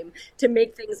my game to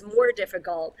make things more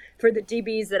difficult for the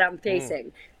DBs that I'm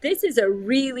facing? This is a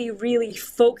really, really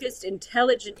focused,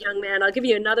 intelligent young man. I'll give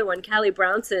you another one. Callie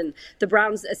Brownson, the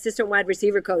Browns assistant wide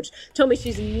receiver coach, told me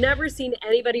she's never seen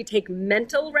anybody take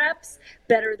mental reps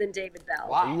better than David Bell.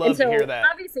 Wow. Love to hear that.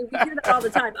 Obviously, we hear that all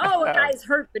the time. Oh, a guy's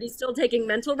hurt, but he's still taking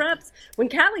mental reps. When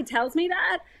Callie tells me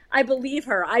that, I believe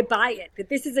her. I buy it. That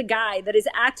this is a guy that is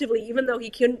actively, even though he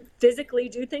couldn't physically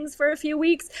do things for a few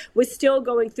weeks, was still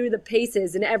going through the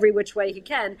paces in every which way he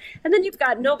can. And then you've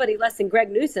got nobody less than Greg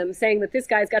Newsome saying that this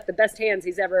guy's got the best hands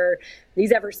he's ever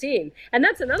seen. And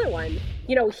that's another one.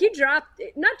 You know, he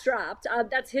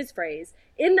that's his phrase.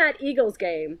 In that Eagles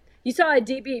game, you saw a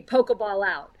DB poke a ball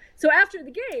out. So after the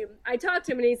game, I talked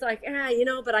to him, and he's like,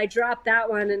 but I dropped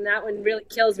that one, and that one really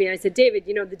kills me. And I said, David,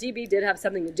 the DB did have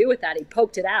something to do with that. He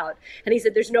poked it out. And he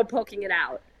said, there's no poking it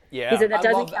out. Yeah. He said, that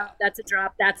doesn't count. That's a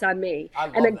drop. That's on me.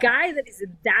 And a guy that is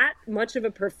that much of a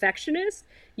perfectionist,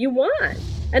 you want.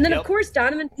 And then, of course,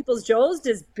 Donovan Peoples-Jones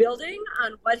is building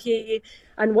on what he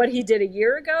did a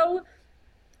year ago.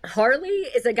 Harley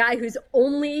is a guy who's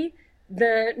only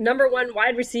the number 1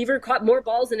 wide receiver, caught more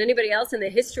balls than anybody else in the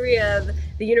history of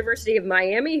the University of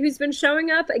Miami, who's been showing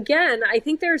up. Again, I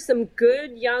think there are some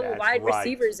good young wide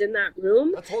receivers in that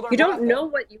room. You don't know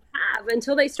what you have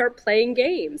until they start playing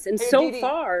games. And Aditi,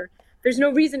 far, there's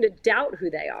no reason to doubt who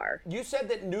they are. You said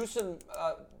that Newsome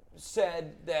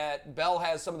said that Bell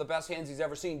has some of the best hands he's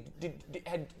ever seen.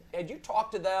 Had you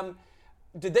talked to them?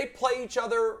 Did they play each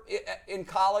other in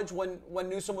college when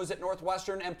Newsome was at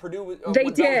Northwestern and Purdue? They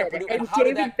did. And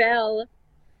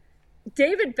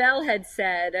David Bell had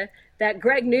said that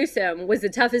Greg Newsome was the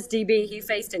toughest DB he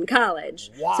faced in college.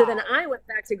 Wow. So then I went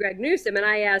back to Greg Newsome and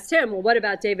I asked him, well, what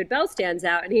about David Bell stands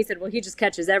out? And he said, well, he just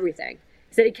catches everything.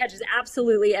 He said he catches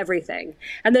absolutely everything.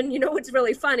 And then, what's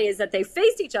really funny is that they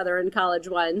faced each other in college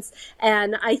once.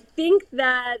 And I think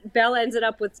that Bell ended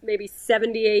up with maybe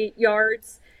 78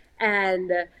 yards.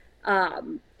 And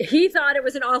he thought it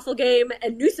was an awful game,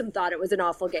 and Newsome thought it was an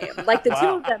awful game. Like the two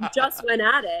of them just went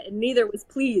at it, and neither was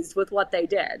pleased with what they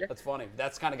did. That's funny.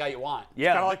 That's the kind of guy you want.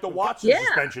 Yeah, kind of like the Watson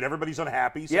suspension. Everybody's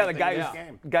unhappy. Yeah,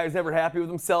 the guy's never happy with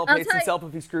himself, hates himself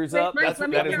if he screws up. Mike,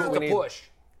 that is what we need. Push.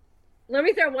 Let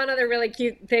me throw one other really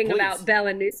cute thing about Bell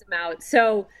and Newsome out.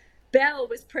 So Bell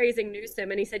was praising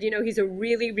Newsome, and he said, he's a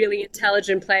really, really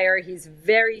intelligent player. He's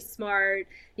very smart.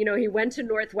 He went to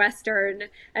Northwestern.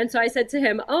 And so I said to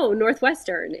him, oh,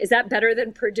 Northwestern, is that better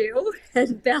than Purdue?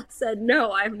 And Bell said,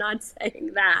 no, I'm not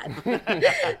saying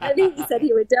that. I think he said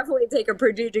he would definitely take a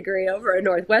Purdue degree over a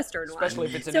Northwestern one. Especially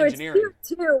if it's in engineering. So it's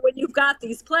cute, too, when you've got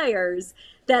these players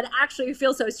that actually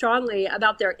feel so strongly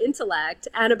about their intellect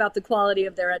and about the quality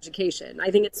of their education.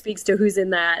 I think it speaks to who's in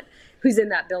that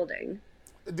building.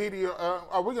 Aditi,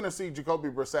 are we going to see Jacoby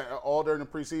Brissett all during the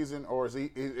preseason, or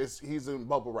he's in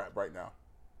bubble wrap right now?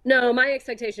 No, my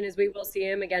expectation is we will see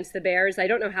him against the Bears. I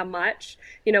don't know how much.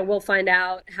 We'll find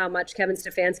out how much Kevin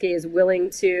Stefanski is willing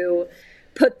to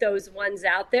put those ones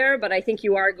out there, but I think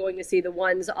you are going to see the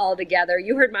ones all together.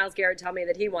 You heard Myles Garrett tell me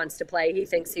that he wants to play. He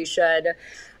thinks he should.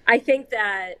 I think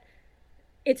that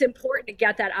it's important to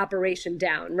get that operation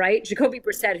down, right? Jacoby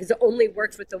Brissett has only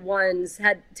worked with the ones,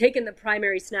 had taken the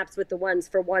primary snaps with the ones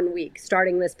for 1 week,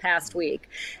 starting this past week.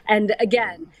 And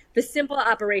again, the simple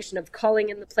operation of calling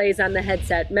in the plays on the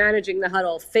headset, managing the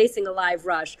huddle, facing a live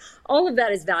rush, all of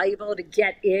that is valuable to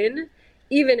get in,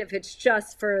 even if it's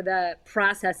just for the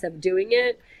process of doing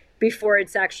it before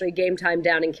it's actually game time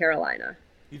down in Carolina.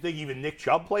 You think even Nick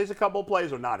Chubb plays a couple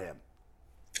plays or not him?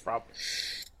 Probably.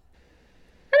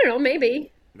 I don't know,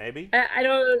 maybe. Maybe? I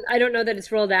don't know that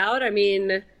it's rolled out. I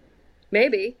mean,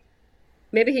 maybe.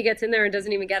 Maybe he gets in there and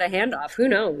doesn't even get a handoff. Who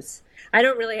knows? I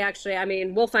don't really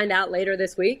we'll find out later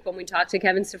this week when we talk to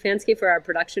Kevin Stefanski for our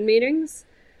production meetings.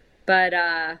 But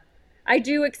I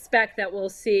do expect that we'll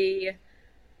see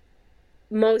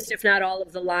most, if not all,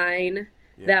 of the line,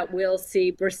 that we'll see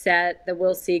Brissett, that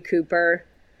we'll see Cooper.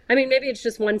 I mean, maybe it's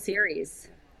just one series.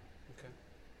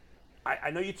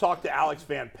 I know you talked to Alex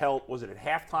Van Pelt. Was it at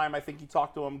halftime? I think you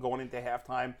talked to him going into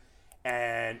halftime.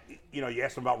 And, you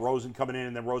asked him about Rosen coming in,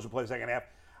 and then Rosen plays second half.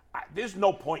 There's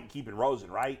no point in keeping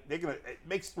Rosen, right? They're gonna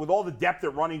with all the depth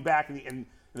at running back in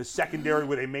the secondary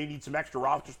where they may need some extra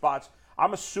roster spots.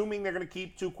 I'm assuming they're going to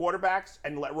keep 2 quarterbacks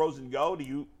and let Rosen go.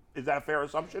 Is that a fair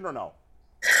assumption or no?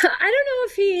 I don't know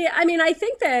if I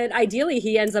think that ideally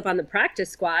he ends up on the practice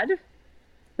squad.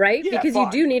 Right? Yeah, because fine.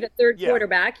 you do need a third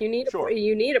quarterback. You need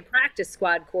a practice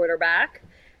squad quarterback.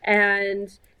 And,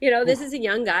 this is a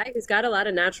young guy who's got a lot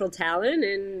of natural talent.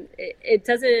 And it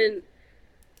doesn't,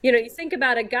 you think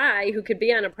about a guy who could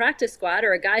be on a practice squad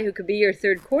or a guy who could be your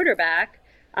third quarterback.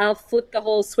 I'll flip the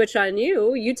whole switch on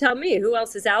you. You tell me, who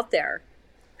else is out there?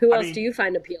 Who else do you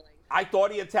find appealing? I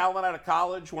thought he had talent out of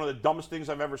college. One of the dumbest things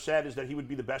I've ever said is that he would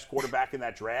be the best quarterback in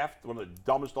that draft. One of the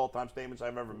dumbest all-time statements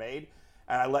I've ever made.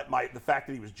 And I let the fact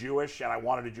that he was Jewish and I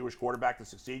wanted a Jewish quarterback to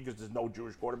succeed because there's no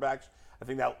Jewish quarterbacks. I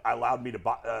think that allowed me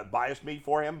to bias me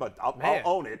for him, but I'll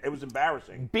own it. It was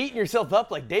embarrassing. Beating yourself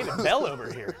up like David Bell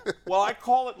over here. Well, I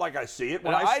call it like I see it.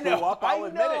 When I screw up, I'll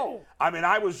admit it. I mean,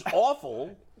 I was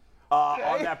awful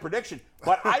on that prediction.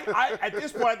 But I at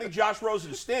this point, I think Josh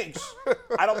Rosen stinks.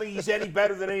 I don't think he's any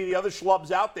better than any of the other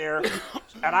schlubs out there.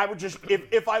 And I would just,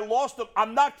 if I lost him,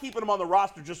 I'm not keeping him on the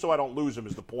roster just so I don't lose him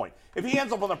is the point. If he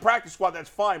ends up on the practice squad, that's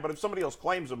fine. But if somebody else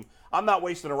claims him, I'm not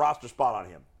wasting a roster spot on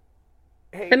him.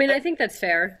 Hey, I think that's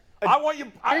fair. I want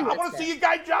you. I want to see your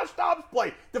guy Josh Dobbs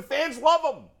play. The fans love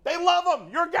him. They love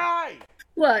him. Your guy.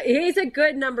 Well, he's a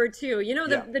good number 2.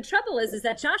 The trouble is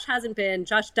that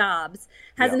Josh Dobbs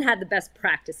hasn't had the best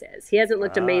practices. He hasn't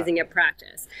looked amazing at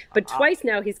practice. But twice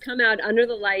now he's come out under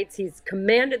the lights. He's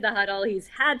commanded the huddle. He's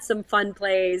had some fun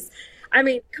plays. I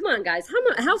mean, come on, guys.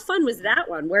 How fun was that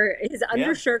one where his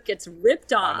undershirt gets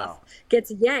ripped off,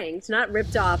 gets yanked, not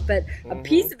ripped off, but a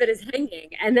piece of it is hanging.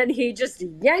 And then he just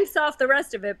yanks off the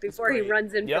rest of it before he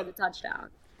runs in for the touchdown.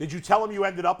 Did you tell him you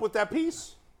ended up with that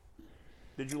piece?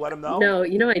 Did you let him know?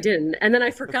 No, I didn't. And then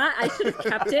I forgot. I should have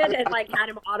kept it and had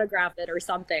him autograph it or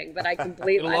something. But I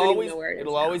completely, I don't even know where it is.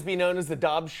 It'll always be known as the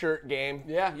Dobbs shirt game.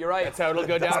 Yeah, you're right. That's how it'll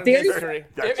go down in history.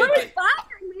 It was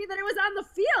bothering me that it was on the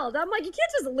field. I'm like, you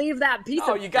can't just leave that piece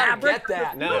of you gotta fabric. Get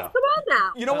that. No. Come on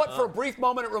now. You know what? For a brief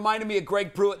moment, it reminded me of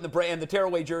Greg Pruitt and the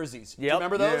tearaway jerseys. Yep. Do you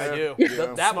remember those? Yeah, I do.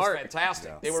 Yeah. That was fantastic.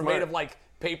 Yeah. They were made of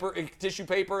paper, tissue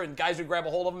paper, and guys would grab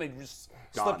a hold of them and just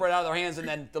slip right out of their hands, and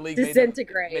then the league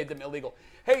made them illegal.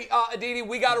 Hey, Aditi,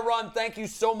 we got to run. Thank you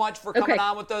so much for coming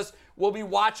on with us. We'll be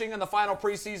watching in the final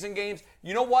preseason games.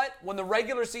 You know what? When the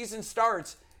regular season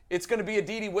starts, it's going to be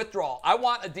Aditi withdrawal. I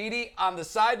want Aditi on the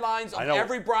sidelines of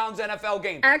every Browns NFL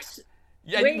game. Actually,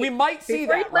 we might see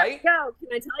that, right? Go. Can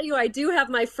I tell you, I do have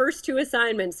my first 2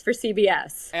 assignments for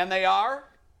CBS. And they are?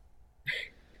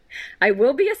 I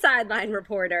will be a sideline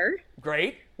reporter.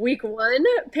 Great. Week 1,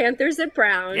 Panthers at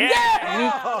Browns.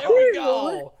 Yeah! There we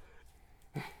go.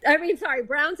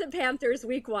 Browns and Panthers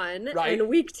week 1. Right. And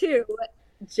week 2,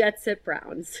 Jets at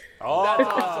Browns. Oh, That's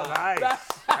awesome. nice.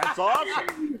 That's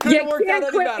awesome. Couldn't You work out can't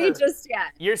any quit better. me just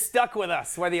yet. You're stuck with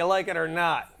us, whether you like it or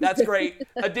not. That's great.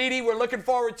 Aditi, we're looking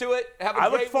forward to it. Have a I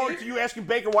great look forward week. to you asking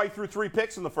Baker why he threw 3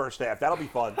 picks in the first half. That'll be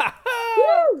fun.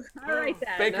 Woo! All right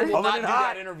then. Baker will not than do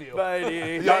hot. that interview. Buddy.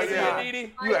 Yeah, Thank you, yeah.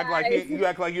 Aditi. You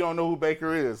act like you don't know who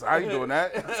Baker is. I ain't doing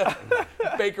that.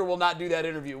 Baker will not do that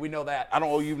interview. We know that. I don't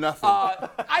owe you nothing.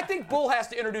 I think Bull has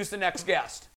to introduce the next guest.